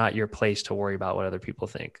your place to worry about what other people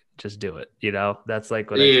think. Just do it. That's like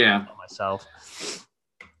what I tell myself.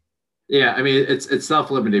 Yeah. I mean, it's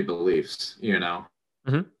self-limiting beliefs,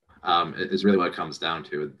 Mm-hmm. Is really what it comes down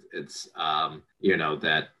to. It's,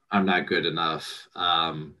 that I'm not good enough.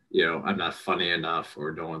 I'm not funny enough,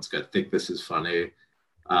 or no one's going to think this is funny.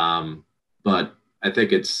 But I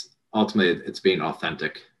think it's ultimately being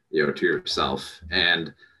authentic, to yourself,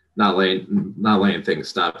 and not letting things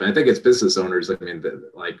stop. And I think as business owners, I mean,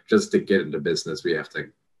 just to get into business, we have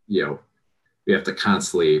to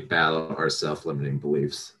constantly battle our self-limiting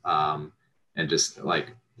beliefs, and just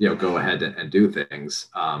go ahead and do things.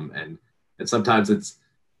 And sometimes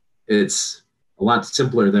it's a lot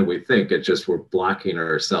simpler than we think. It's just we're blocking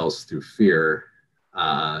ourselves through fear,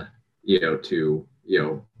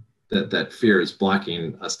 that fear is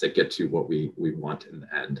blocking us to get to what we want in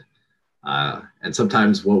the end. And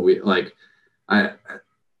sometimes what we like, I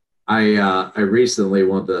recently,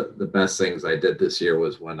 one of the best things I did this year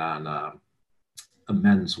was went on a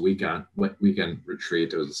men's weekend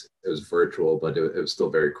retreat. It was virtual, but it was still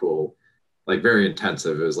very cool, like very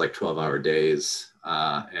intensive. It was like 12-hour days,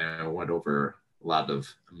 and I went over a lot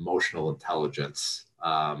of emotional intelligence,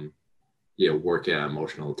 working on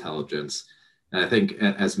emotional intelligence. And I think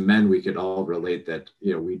as men, we could all relate that,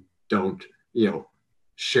 we don't,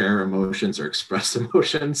 share emotions or express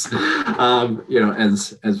emotions,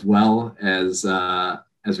 as well as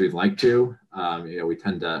we'd like to. We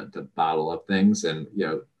tend to bottle up things, and,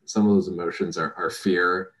 some of those emotions are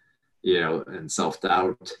fear, and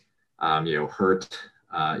self-doubt, hurt,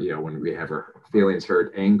 when we have our feelings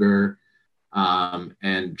hurt, anger,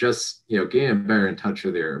 and just, getting better in touch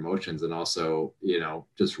with your emotions, and also,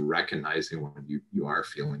 just recognizing when you are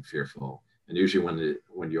feeling fearful. And usually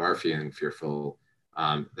when you are feeling fearful,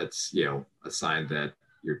 that's, a sign that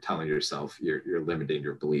you're telling yourself you're limiting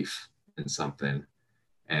your belief in something,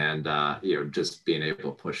 and, just being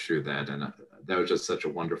able to push through that. And that was just such a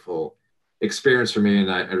wonderful experience for me.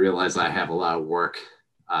 And I realized I have a lot of work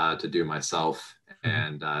to do myself,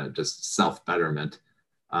 and just self-betterment,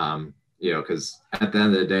 because at the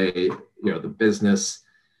end of the day,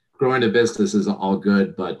 growing a business is all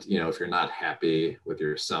good, but, if you're not happy with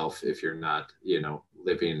yourself, if you're not,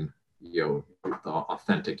 living, the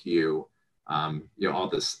authentic you, all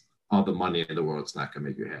the money in the world is not going to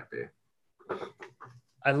make you happy.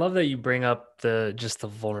 I love that you bring up the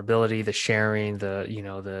vulnerability, the sharing,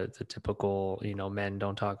 the typical, men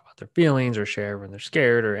don't talk about their feelings or share when they're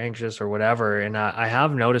scared or anxious or whatever. And I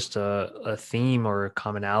have noticed a theme or a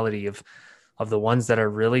commonality of the ones that are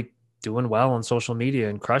really doing well on social media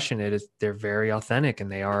and crushing it is they're very authentic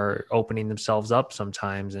and they are opening themselves up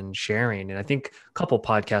sometimes and sharing. And I think a couple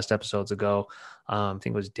podcast episodes ago, I think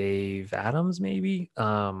it was Dave Adams, maybe.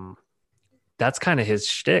 That's kind of his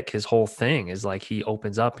shtick. His whole thing is like he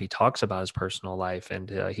opens up, he talks about his personal life,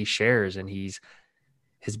 and he shares, and his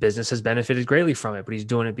business has benefited greatly from it, but he's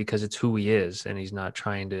doing it because it's who he is, and he's not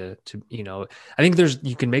trying to I think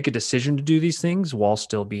you can make a decision to do these things while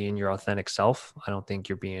still being your authentic self. I don't think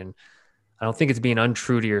it's being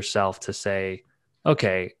untrue to yourself to say,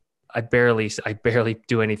 okay, I barely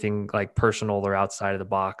do anything like personal or outside of the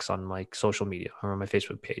box on my social media or on my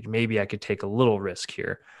Facebook page. Maybe I could take a little risk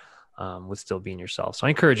here with still being yourself. So I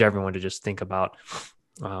encourage everyone to just think about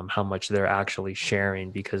how much they're actually sharing,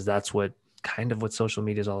 because that's what social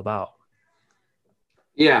media is all about.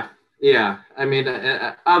 Yeah. Yeah. I mean,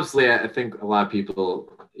 obviously, I think a lot of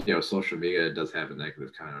people, social media does have a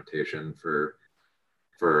negative connotation for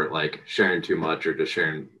like sharing too much or just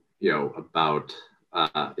sharing, about,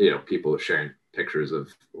 people sharing pictures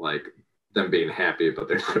of like them being happy, but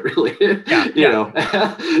they're not really, they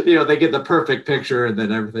get the perfect picture and then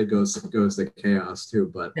everything goes to chaos too.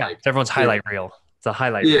 But like it's everyone's highlight reel. It's a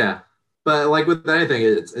highlight reel. Yeah. But like with anything,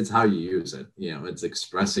 it's how you use it. It's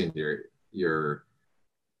expressing your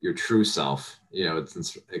true self.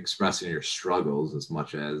 It's expressing your struggles as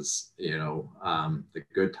much as, the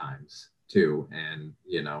good times too. And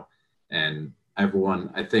everyone,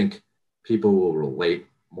 I think people will relate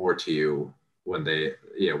more to you when they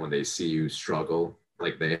see you struggle,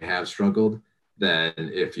 like they have struggled, than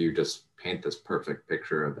if you just paint this perfect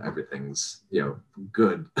picture of everything's,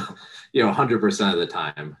 good, 100% of the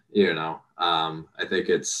time,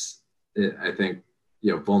 I think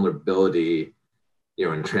vulnerability,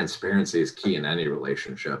 and transparency is key in any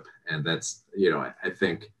relationship. And that's, I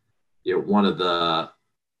think, one of the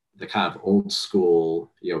kind of old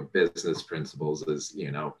school, business principles is,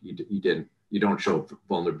 you don't show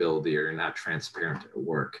vulnerability or you're not transparent at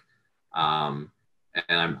work. And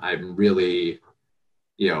I'm really,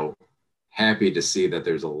 happy to see that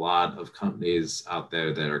there's a lot of companies out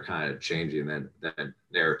there that are kind of changing that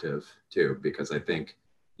narrative too, because I think,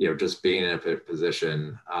 just being in a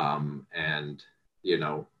position and, being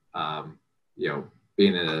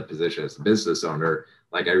in a position as a business owner,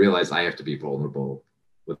 like I realize I have to be vulnerable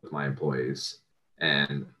with my employees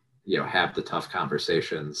and, have the tough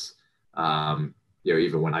conversations,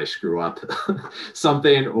 even when I screw up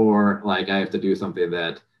something or like I have to do something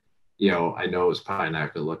that, I know is probably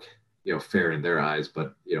not going to look, fair in their eyes,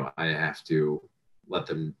 but, I have to let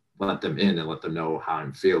them in and let them know how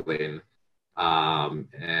I'm feeling.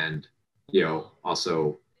 And,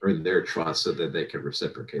 also earn their trust so that they can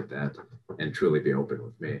reciprocate that and truly be open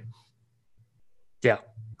with me. Yeah,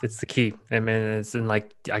 it's the key. I mean, it's in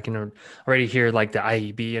like, I can already hear like the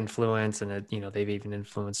IEB influence, and they've even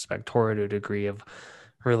influenced Spectora to a degree of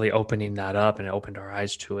really opening that up, and it opened our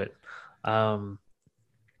eyes to it.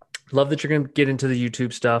 Love that you're going to get into the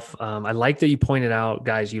YouTube stuff. I like that you pointed out,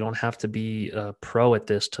 guys, you don't have to be a pro at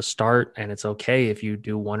this to start, and it's okay if you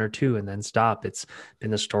do one or two and then stop. It's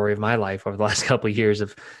been the story of my life over the last couple of years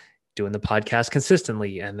of doing the podcast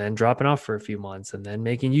consistently and then dropping off for a few months and then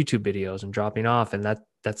making YouTube videos and dropping off. And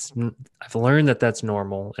that's I've learned that that's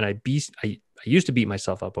normal. And I used to beat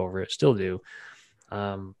myself up over it, still do.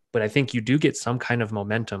 But I think you do get some kind of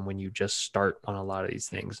momentum when you just start on a lot of these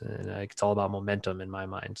things. And it's all about momentum in my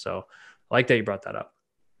mind. So I like that you brought that up.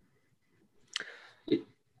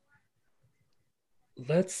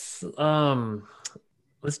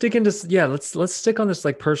 Let's dig into, let's stick on this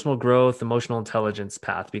like personal growth, emotional intelligence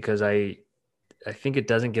path, because I think it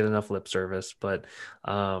doesn't get enough lip service, but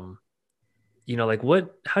how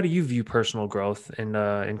do you view personal growth and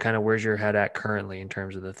kind of where's your head at currently in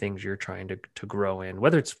terms of the things you're trying to grow in,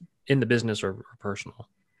 whether it's in the business or personal?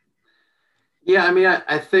 Yeah. I mean,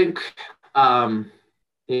 I think, after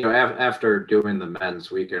doing the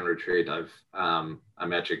men's weekend retreat, I'm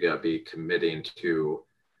actually going to be committing to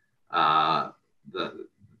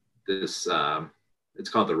it's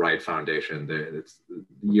called the Right Foundation. It's the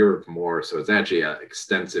year of more. So it's actually an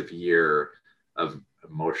extensive year of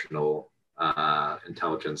emotional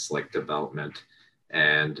intelligence, like development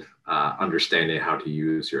and understanding how to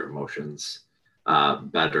use your emotions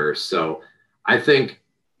better. So I think,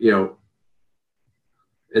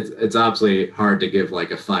 it's obviously hard to give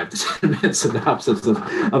like a 5 to 10 minute synopsis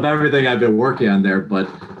of everything I've been working on there. But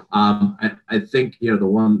I think, the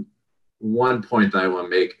one one point that I want to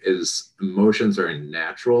make is emotions are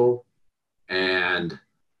natural, and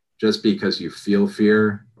just because you feel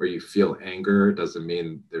fear or you feel anger doesn't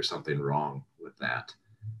mean there's something wrong with that.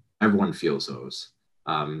 Everyone feels those.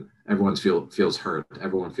 Everyone feels hurt.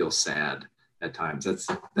 Everyone feels sad at times.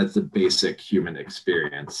 That's the basic human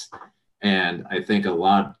experience. And I think a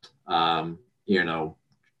lot,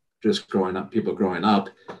 just people growing up,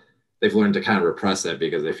 they've learned to kind of repress that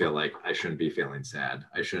because they feel like I shouldn't be feeling sad.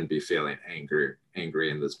 I shouldn't be feeling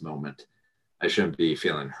angry in this moment. I shouldn't be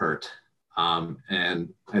feeling hurt.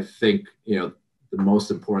 And I think, the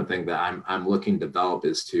most important thing that I'm looking to develop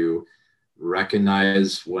is to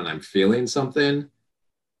recognize when I'm feeling something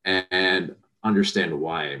and understand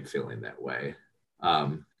why I'm feeling that way.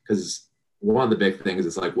 Because one of the big things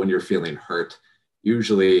is like when you're feeling hurt,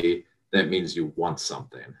 usually that means you want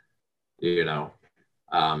something,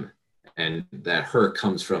 and that hurt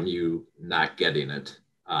comes from you not getting it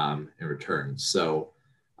in return. So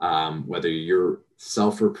whether you're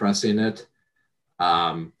self-repressing it,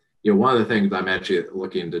 one of the things I'm actually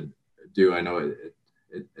looking to do, I know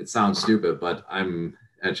it sounds stupid, but I'm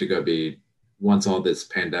actually going to be, once all this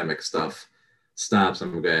pandemic stuff stops,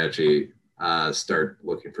 I'm going to actually start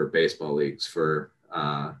looking for baseball leagues for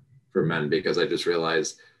men, because I just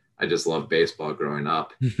realized I just loved baseball growing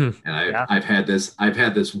up, and I've had this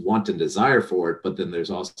want and desire for it, but then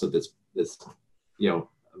there's also this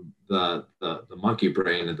the monkey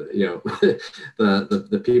brain and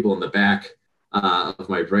the people in the back of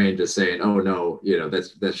my brain just saying, oh no,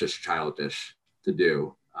 that's just childish to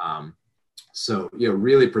do. So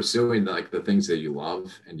really pursuing the things that you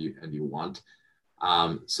love and you want.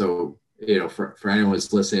 So for anyone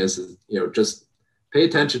who's listening, just pay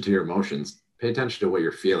attention to your emotions, pay attention to what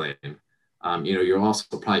you're feeling. You'll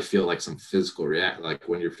also probably feel like some physical react, like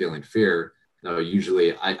when you're feeling fear.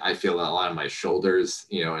 Usually I feel a lot of my shoulders,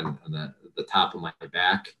 and the top of my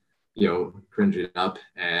back, cringing up,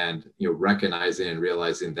 and recognizing and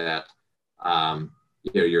realizing that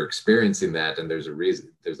you're experiencing that, and there's a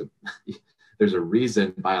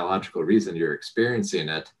reason, biological reason you're experiencing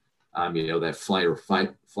it, that flight or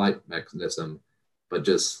flight mechanism, but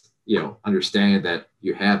just understanding that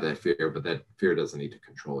you have that fear, but that fear doesn't need to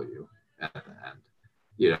control you at the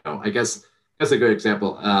end. I guess that's a good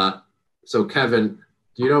example. So Kevin,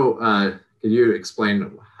 can you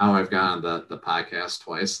explain how I've got on the podcast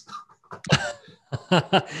twice?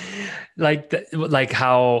 like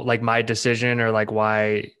how, like my decision, or like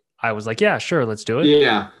why I was like, yeah, sure, let's do it.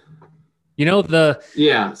 Yeah.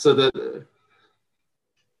 So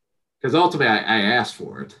because ultimately I asked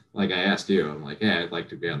for it. Like I asked you, I'm like, hey, I'd like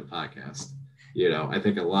to be on the podcast. I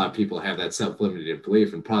think a lot of people have that self-limiting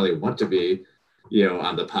belief and probably want to be,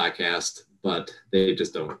 on the podcast, but they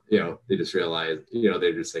just don't, they just realize,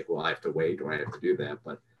 they're just like, well, I have to wait, or I have to do that.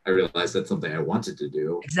 But I realized that's something I wanted to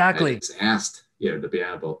do. Exactly. I just asked, to be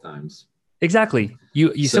on both times. Exactly.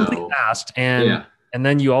 You simply asked, and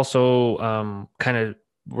then you also kind of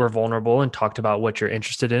were vulnerable and talked about what you're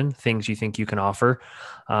interested in, things you think you can offer.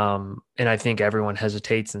 And I think everyone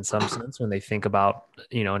hesitates in some sense when they think about,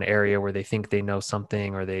 an area where they think they know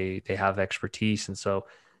something, or they have expertise. And so,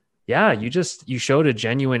 yeah, you showed a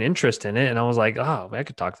genuine interest in it. And I was like, oh, I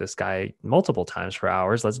could talk to this guy multiple times for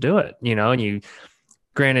hours. Let's do it. And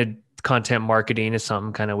granted, content marketing is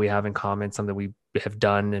something kind of we have in common, something we have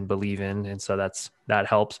done and believe in. And so that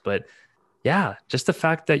helps. But yeah, just the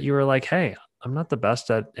fact that you were like, hey, I'm not the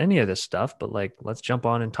best at any of this stuff, but like, let's jump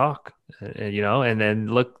on and talk, and then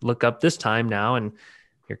look up this time now, and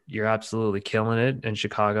you're absolutely killing it in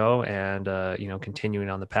Chicago, and, continuing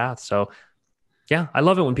on the path. So yeah, I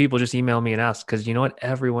love it when people just email me and ask, because you know what?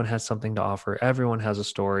 Everyone has something to offer. Everyone has a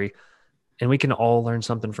story, and we can all learn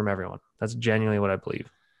something from everyone. That's genuinely what I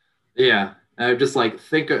believe. Yeah. I just like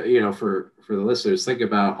think, for the listeners, think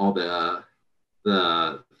about all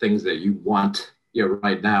the things that you want,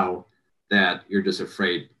 right now that you're just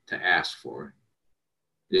afraid to ask for,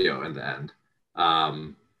 in the end.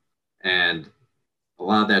 And a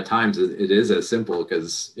lot of that times it is as simple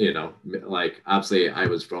because, like obviously I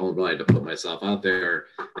was vulnerable. I had to put myself out there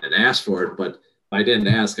and ask for it, but if I didn't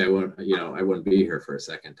ask, I wouldn't be here for a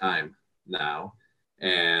second time now.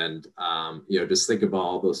 And, just think about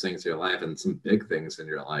all those things in your life, and some big things in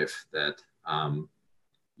your life that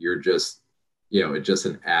you're just, it's just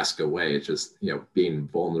an ask away. It's just, being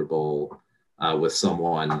vulnerable with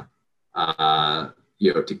someone,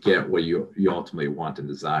 to get what you ultimately want and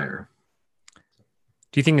desire.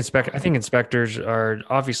 Do you think I think inspectors are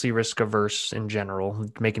obviously risk averse in general,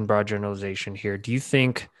 making broad generalization here. Do you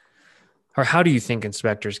think or how do you think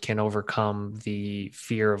inspectors can overcome the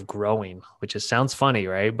fear of growing, which is sounds funny,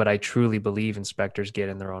 right? But I truly believe inspectors get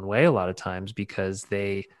in their own way a lot of times because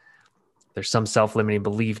there's some self-limiting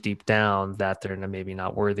belief deep down that they're maybe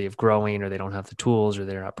not worthy of growing, or they don't have the tools, or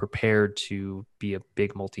they're not prepared to be a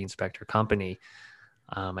big multi-inspector company.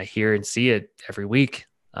 I hear and see it every week.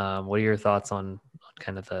 What are your thoughts on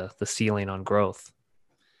kind of the ceiling on growth?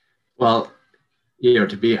 Well,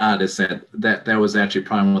 to be honest, that was actually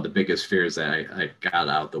probably one of the biggest fears that I got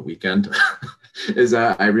out the weekend is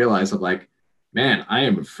that I realized I'm like, man, I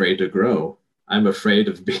am afraid to grow. I'm afraid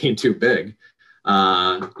of being too big.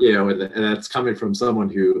 And that's coming from someone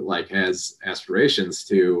who like has aspirations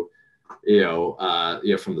to,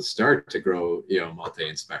 from the start to grow,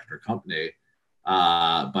 multi-inspector company.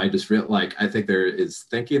 But I just feel like I think there is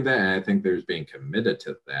thinking that, and I think there's being committed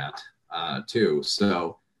to that too.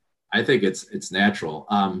 So I think it's natural.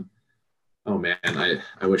 Oh man, I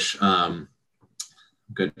wish I'm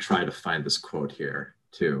gonna try to find this quote here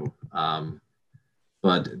too.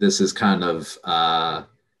 But this is kind of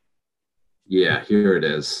yeah, here it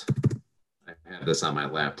is. I have this on my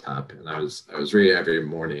laptop, and I was reading every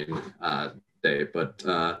morning day. But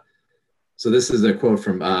so this is a quote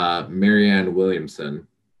from Marianne Williamson.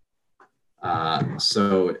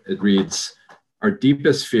 So it reads, "Our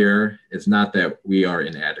deepest fear is not that we are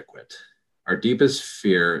inadequate. Our deepest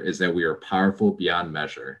fear is that we are powerful beyond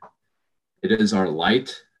measure. It is our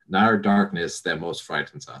light, not our darkness, that most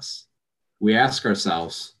frightens us. We ask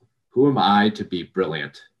ourselves, who am I to be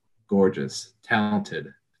brilliant, gorgeous,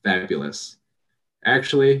 talented, fabulous?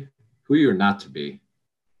 Actually, who you're not to be.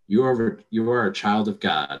 You are a child of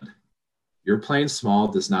God. Your playing small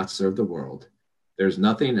does not serve the world. There's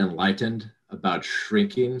nothing enlightened about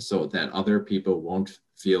shrinking so that other people won't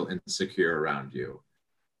feel insecure around you.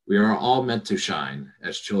 We are all meant to shine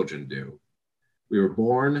as children do. We were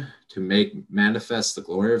born to make manifest the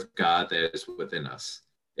glory of God that is within us.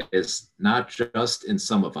 It is not just in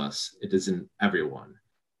some of us, it is in everyone.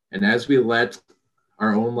 And as we let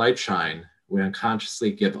our own light shine, we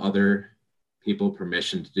unconsciously give other people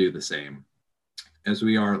permission to do the same. As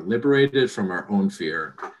we are liberated from our own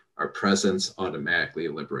fear, our presence automatically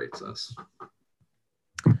liberates us."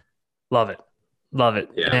 Love it. Love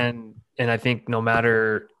it. Yeah. And I think no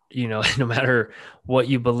matter, no matter what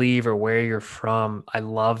you believe or where you're from, I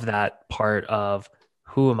love that part of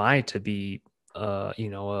who am I to be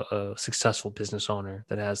a successful business owner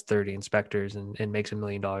that has 30 inspectors and makes $1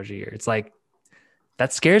 million a year. It's like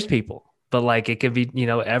that scares people, but like it could be,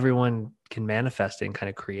 everyone can manifest it and kind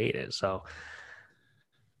of create it. So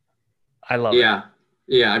I love it.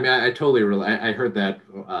 Yeah. I mean, I totally I heard that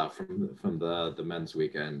from the men's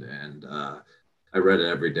weekend, and I read it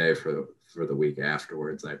every day for the week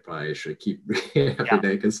afterwards. I probably should keep reading every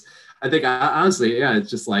day because I think honestly, yeah, it's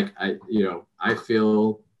just like I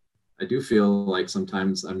do feel like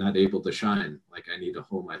sometimes I'm not able to shine. Like I need to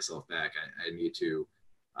hold myself back. I need to,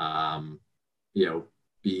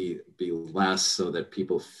 be less so that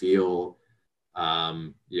people feel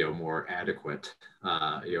more adequate,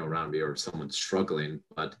 around me, or someone struggling.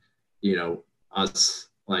 But, us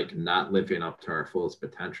like not living up to our fullest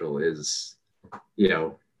potential is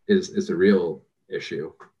a real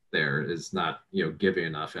issue. There is not, giving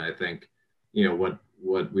enough. And I think,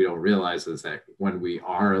 what we don't realize is that when we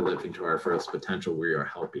are living to our fullest potential, we are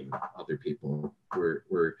helping other people.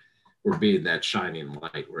 We're being that shining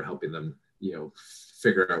light. We're helping them,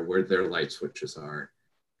 figure out where their light switches are.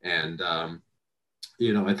 And,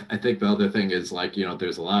 I think the other thing is like,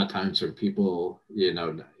 there's a lot of times where people,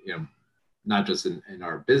 not just in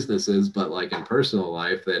our businesses, but like in personal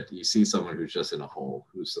life, that you see someone who's just in a hole,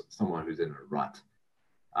 someone who's in a rut.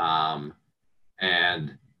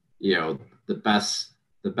 And, the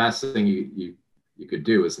best thing you could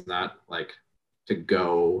do is not like to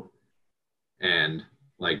go and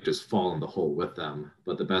like just fall in the hole with them.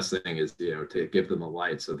 But the best thing is, to give them a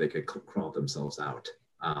light so they could crawl themselves out.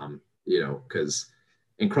 Because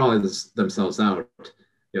in crawling themselves out,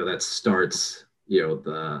 that starts,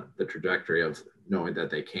 the trajectory of knowing that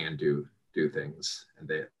they can do things, and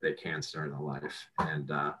they can start in a life. And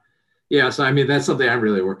so I mean, that's something I'm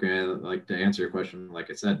really working on. Like, to answer your question,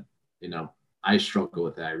 like I said, I struggle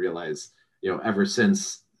with that. I realize, ever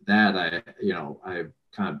since that, I've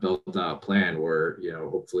kind of built out a plan where,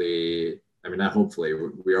 hopefully, I mean, not hopefully,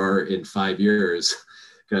 we are in 5 years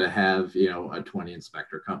going to have, a 20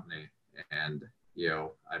 inspector company. And,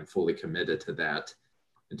 I'm fully committed to that,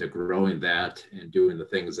 and to growing that and doing the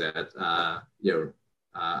things that,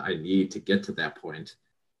 I need to get to that point,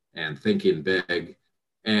 and thinking big,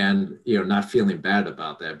 and, not feeling bad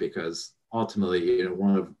about that, because ultimately,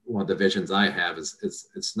 one of the visions I have is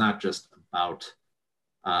it's not just about,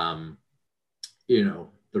 you know,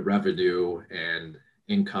 the revenue and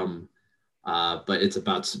income, but it's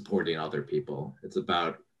about supporting other people. It's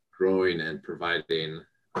about growing and providing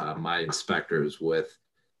my inspectors with,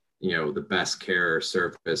 you know, the best care or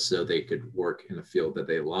service so they could work in a field that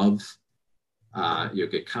they love. You'll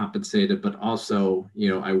get compensated, but also, you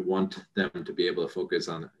know, I want them to be able to focus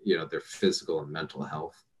on, you know, their physical and mental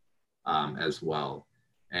health as well.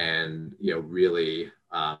 And, you know, really,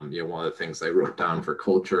 you know, one of the things I wrote down for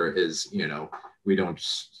culture is, you know, we don't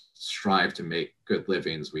strive to make good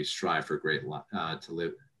livings. We strive for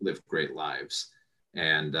to live great lives.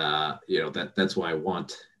 And, you know, that's what I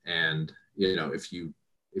want. And, you know, if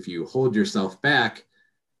you hold yourself back,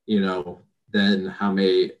 you know, then how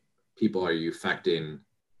many people are you affecting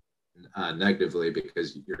negatively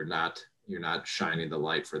because you're not shining the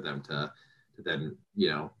light for them to then, you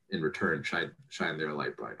know, in return shine their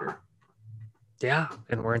light brighter. Yeah.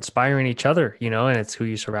 And we're inspiring each other, you know, and it's who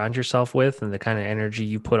you surround yourself with and the kind of energy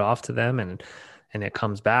you put off to them, and it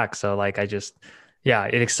comes back. So like, yeah,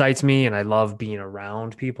 it excites me, and I love being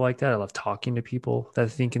around people like that. I love talking to people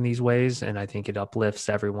that think in these ways, and I think it uplifts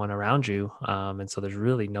everyone around you. And so there's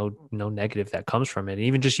really no negative that comes from it. And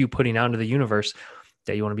even just you putting out into the universe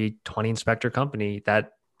that you want to be 20 inspector company,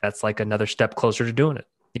 that's like another step closer to doing it.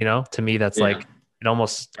 You know, to me, that's like, it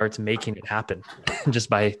almost starts making it happen just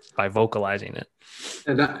by vocalizing it.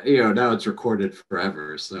 And you know, now it's recorded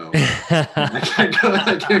forever, so I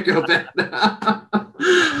can't go back now.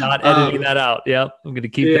 Not editing that out. Yep, I'm gonna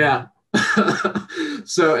keep that.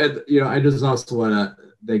 So, and you know, I just also want to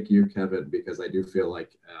thank you, Kevin, because I do feel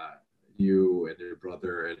like you and your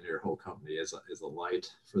brother and your whole company is a light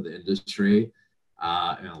for the industry,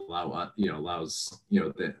 and allows you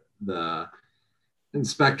know the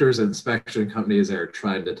inspectors and inspection companies that are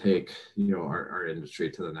trying to take, you know, our industry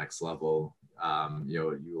to the next level. You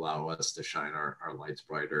know, you allow us to shine our lights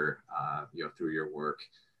brighter, you know, through your work,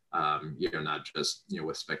 you know, not just, you know,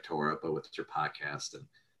 with Spectora, but with your podcast and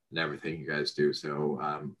everything you guys do.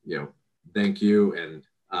 So, you know, thank you.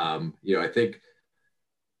 And, you know, I think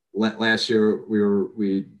last year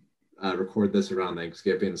we recorded this around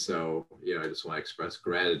Thanksgiving. So, you know, I just want to express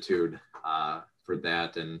gratitude for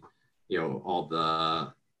that. And, you know, all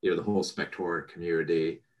the, you know, the whole Spectora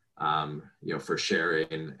community, you know, for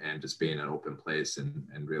sharing and just being an open place and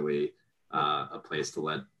really a place to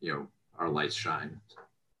let, you know, our lights shine.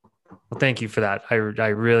 Well, thank you for that. I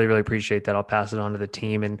really, really appreciate that. I'll pass it on to the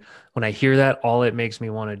team. And when I hear that, all it makes me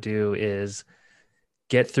want to do is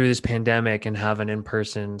get through this pandemic and have an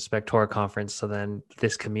in-person Spectora conference, so then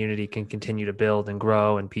this community can continue to build and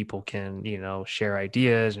grow, and people can, you know, share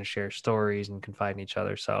ideas and share stories and confide in each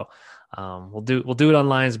other. So we'll do it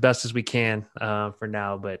online as best as we can for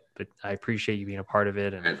now, but I appreciate you being a part of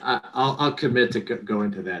it. And I'll commit to go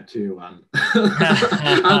into that too on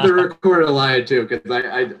on the recorded line too, because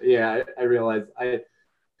I realize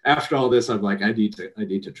after all this, I'm like, I need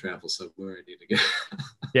to travel somewhere. I need to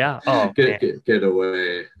get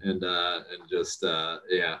away and just I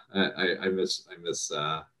miss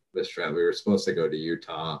travel. We were supposed to go to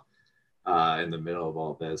Utah in the middle of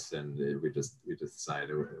all this, and we just decided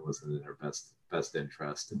it wasn't in our best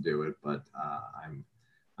interest to do it. But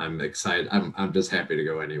I'm excited. I'm just happy to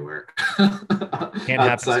go anywhere. Can't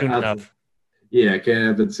happen soon enough. Yeah, can't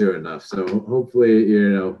happen soon enough. So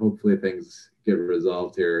hopefully things get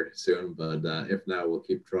resolved here soon. But if not, we'll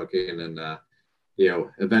keep trucking, and you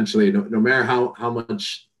know, eventually, no matter how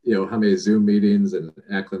much, you know, how many Zoom meetings and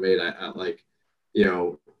acclimate, I like, you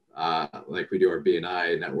know, like we do our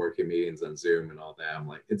BNI networking meetings on Zoom and all that. I'm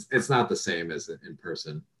like, it's not the same as in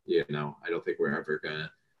person. You know, I don't think we're ever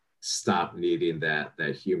gonna stop needing that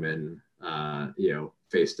human, you know,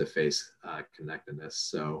 face-to-face connectedness.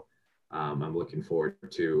 So I'm looking forward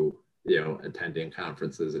to, you know, attending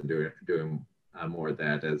conferences and doing more of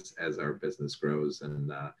that as our business grows,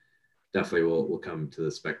 and definitely we'll come to the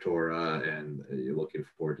Spectora, and you're looking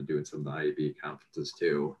forward to doing some of the IAB conferences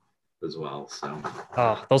too as well. So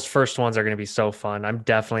those first ones are going to be so fun. I'm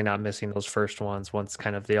definitely not missing those first ones once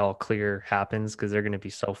kind of the all clear happens, because they're going to be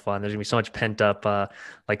so fun. There's gonna be so much pent up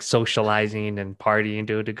like socializing and partying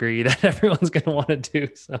to a degree that everyone's going to want to do.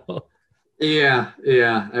 So yeah.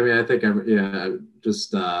 I mean, I think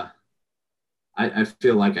I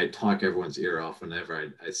feel like I talk everyone's ear off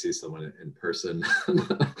whenever I see someone in person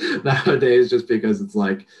nowadays, just because it's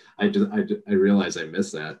like I realize I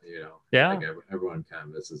miss that, you know. Yeah. Like everyone kind of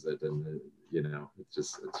misses it, and you know, it's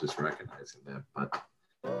just recognizing that. But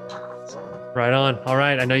right on. All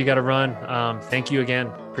right, I know you got to run. Thank you again.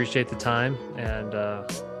 Appreciate the time, and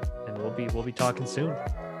we'll be talking soon.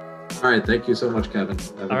 All right, thank you so much, Kevin.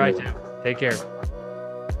 All right, Tim. Take care.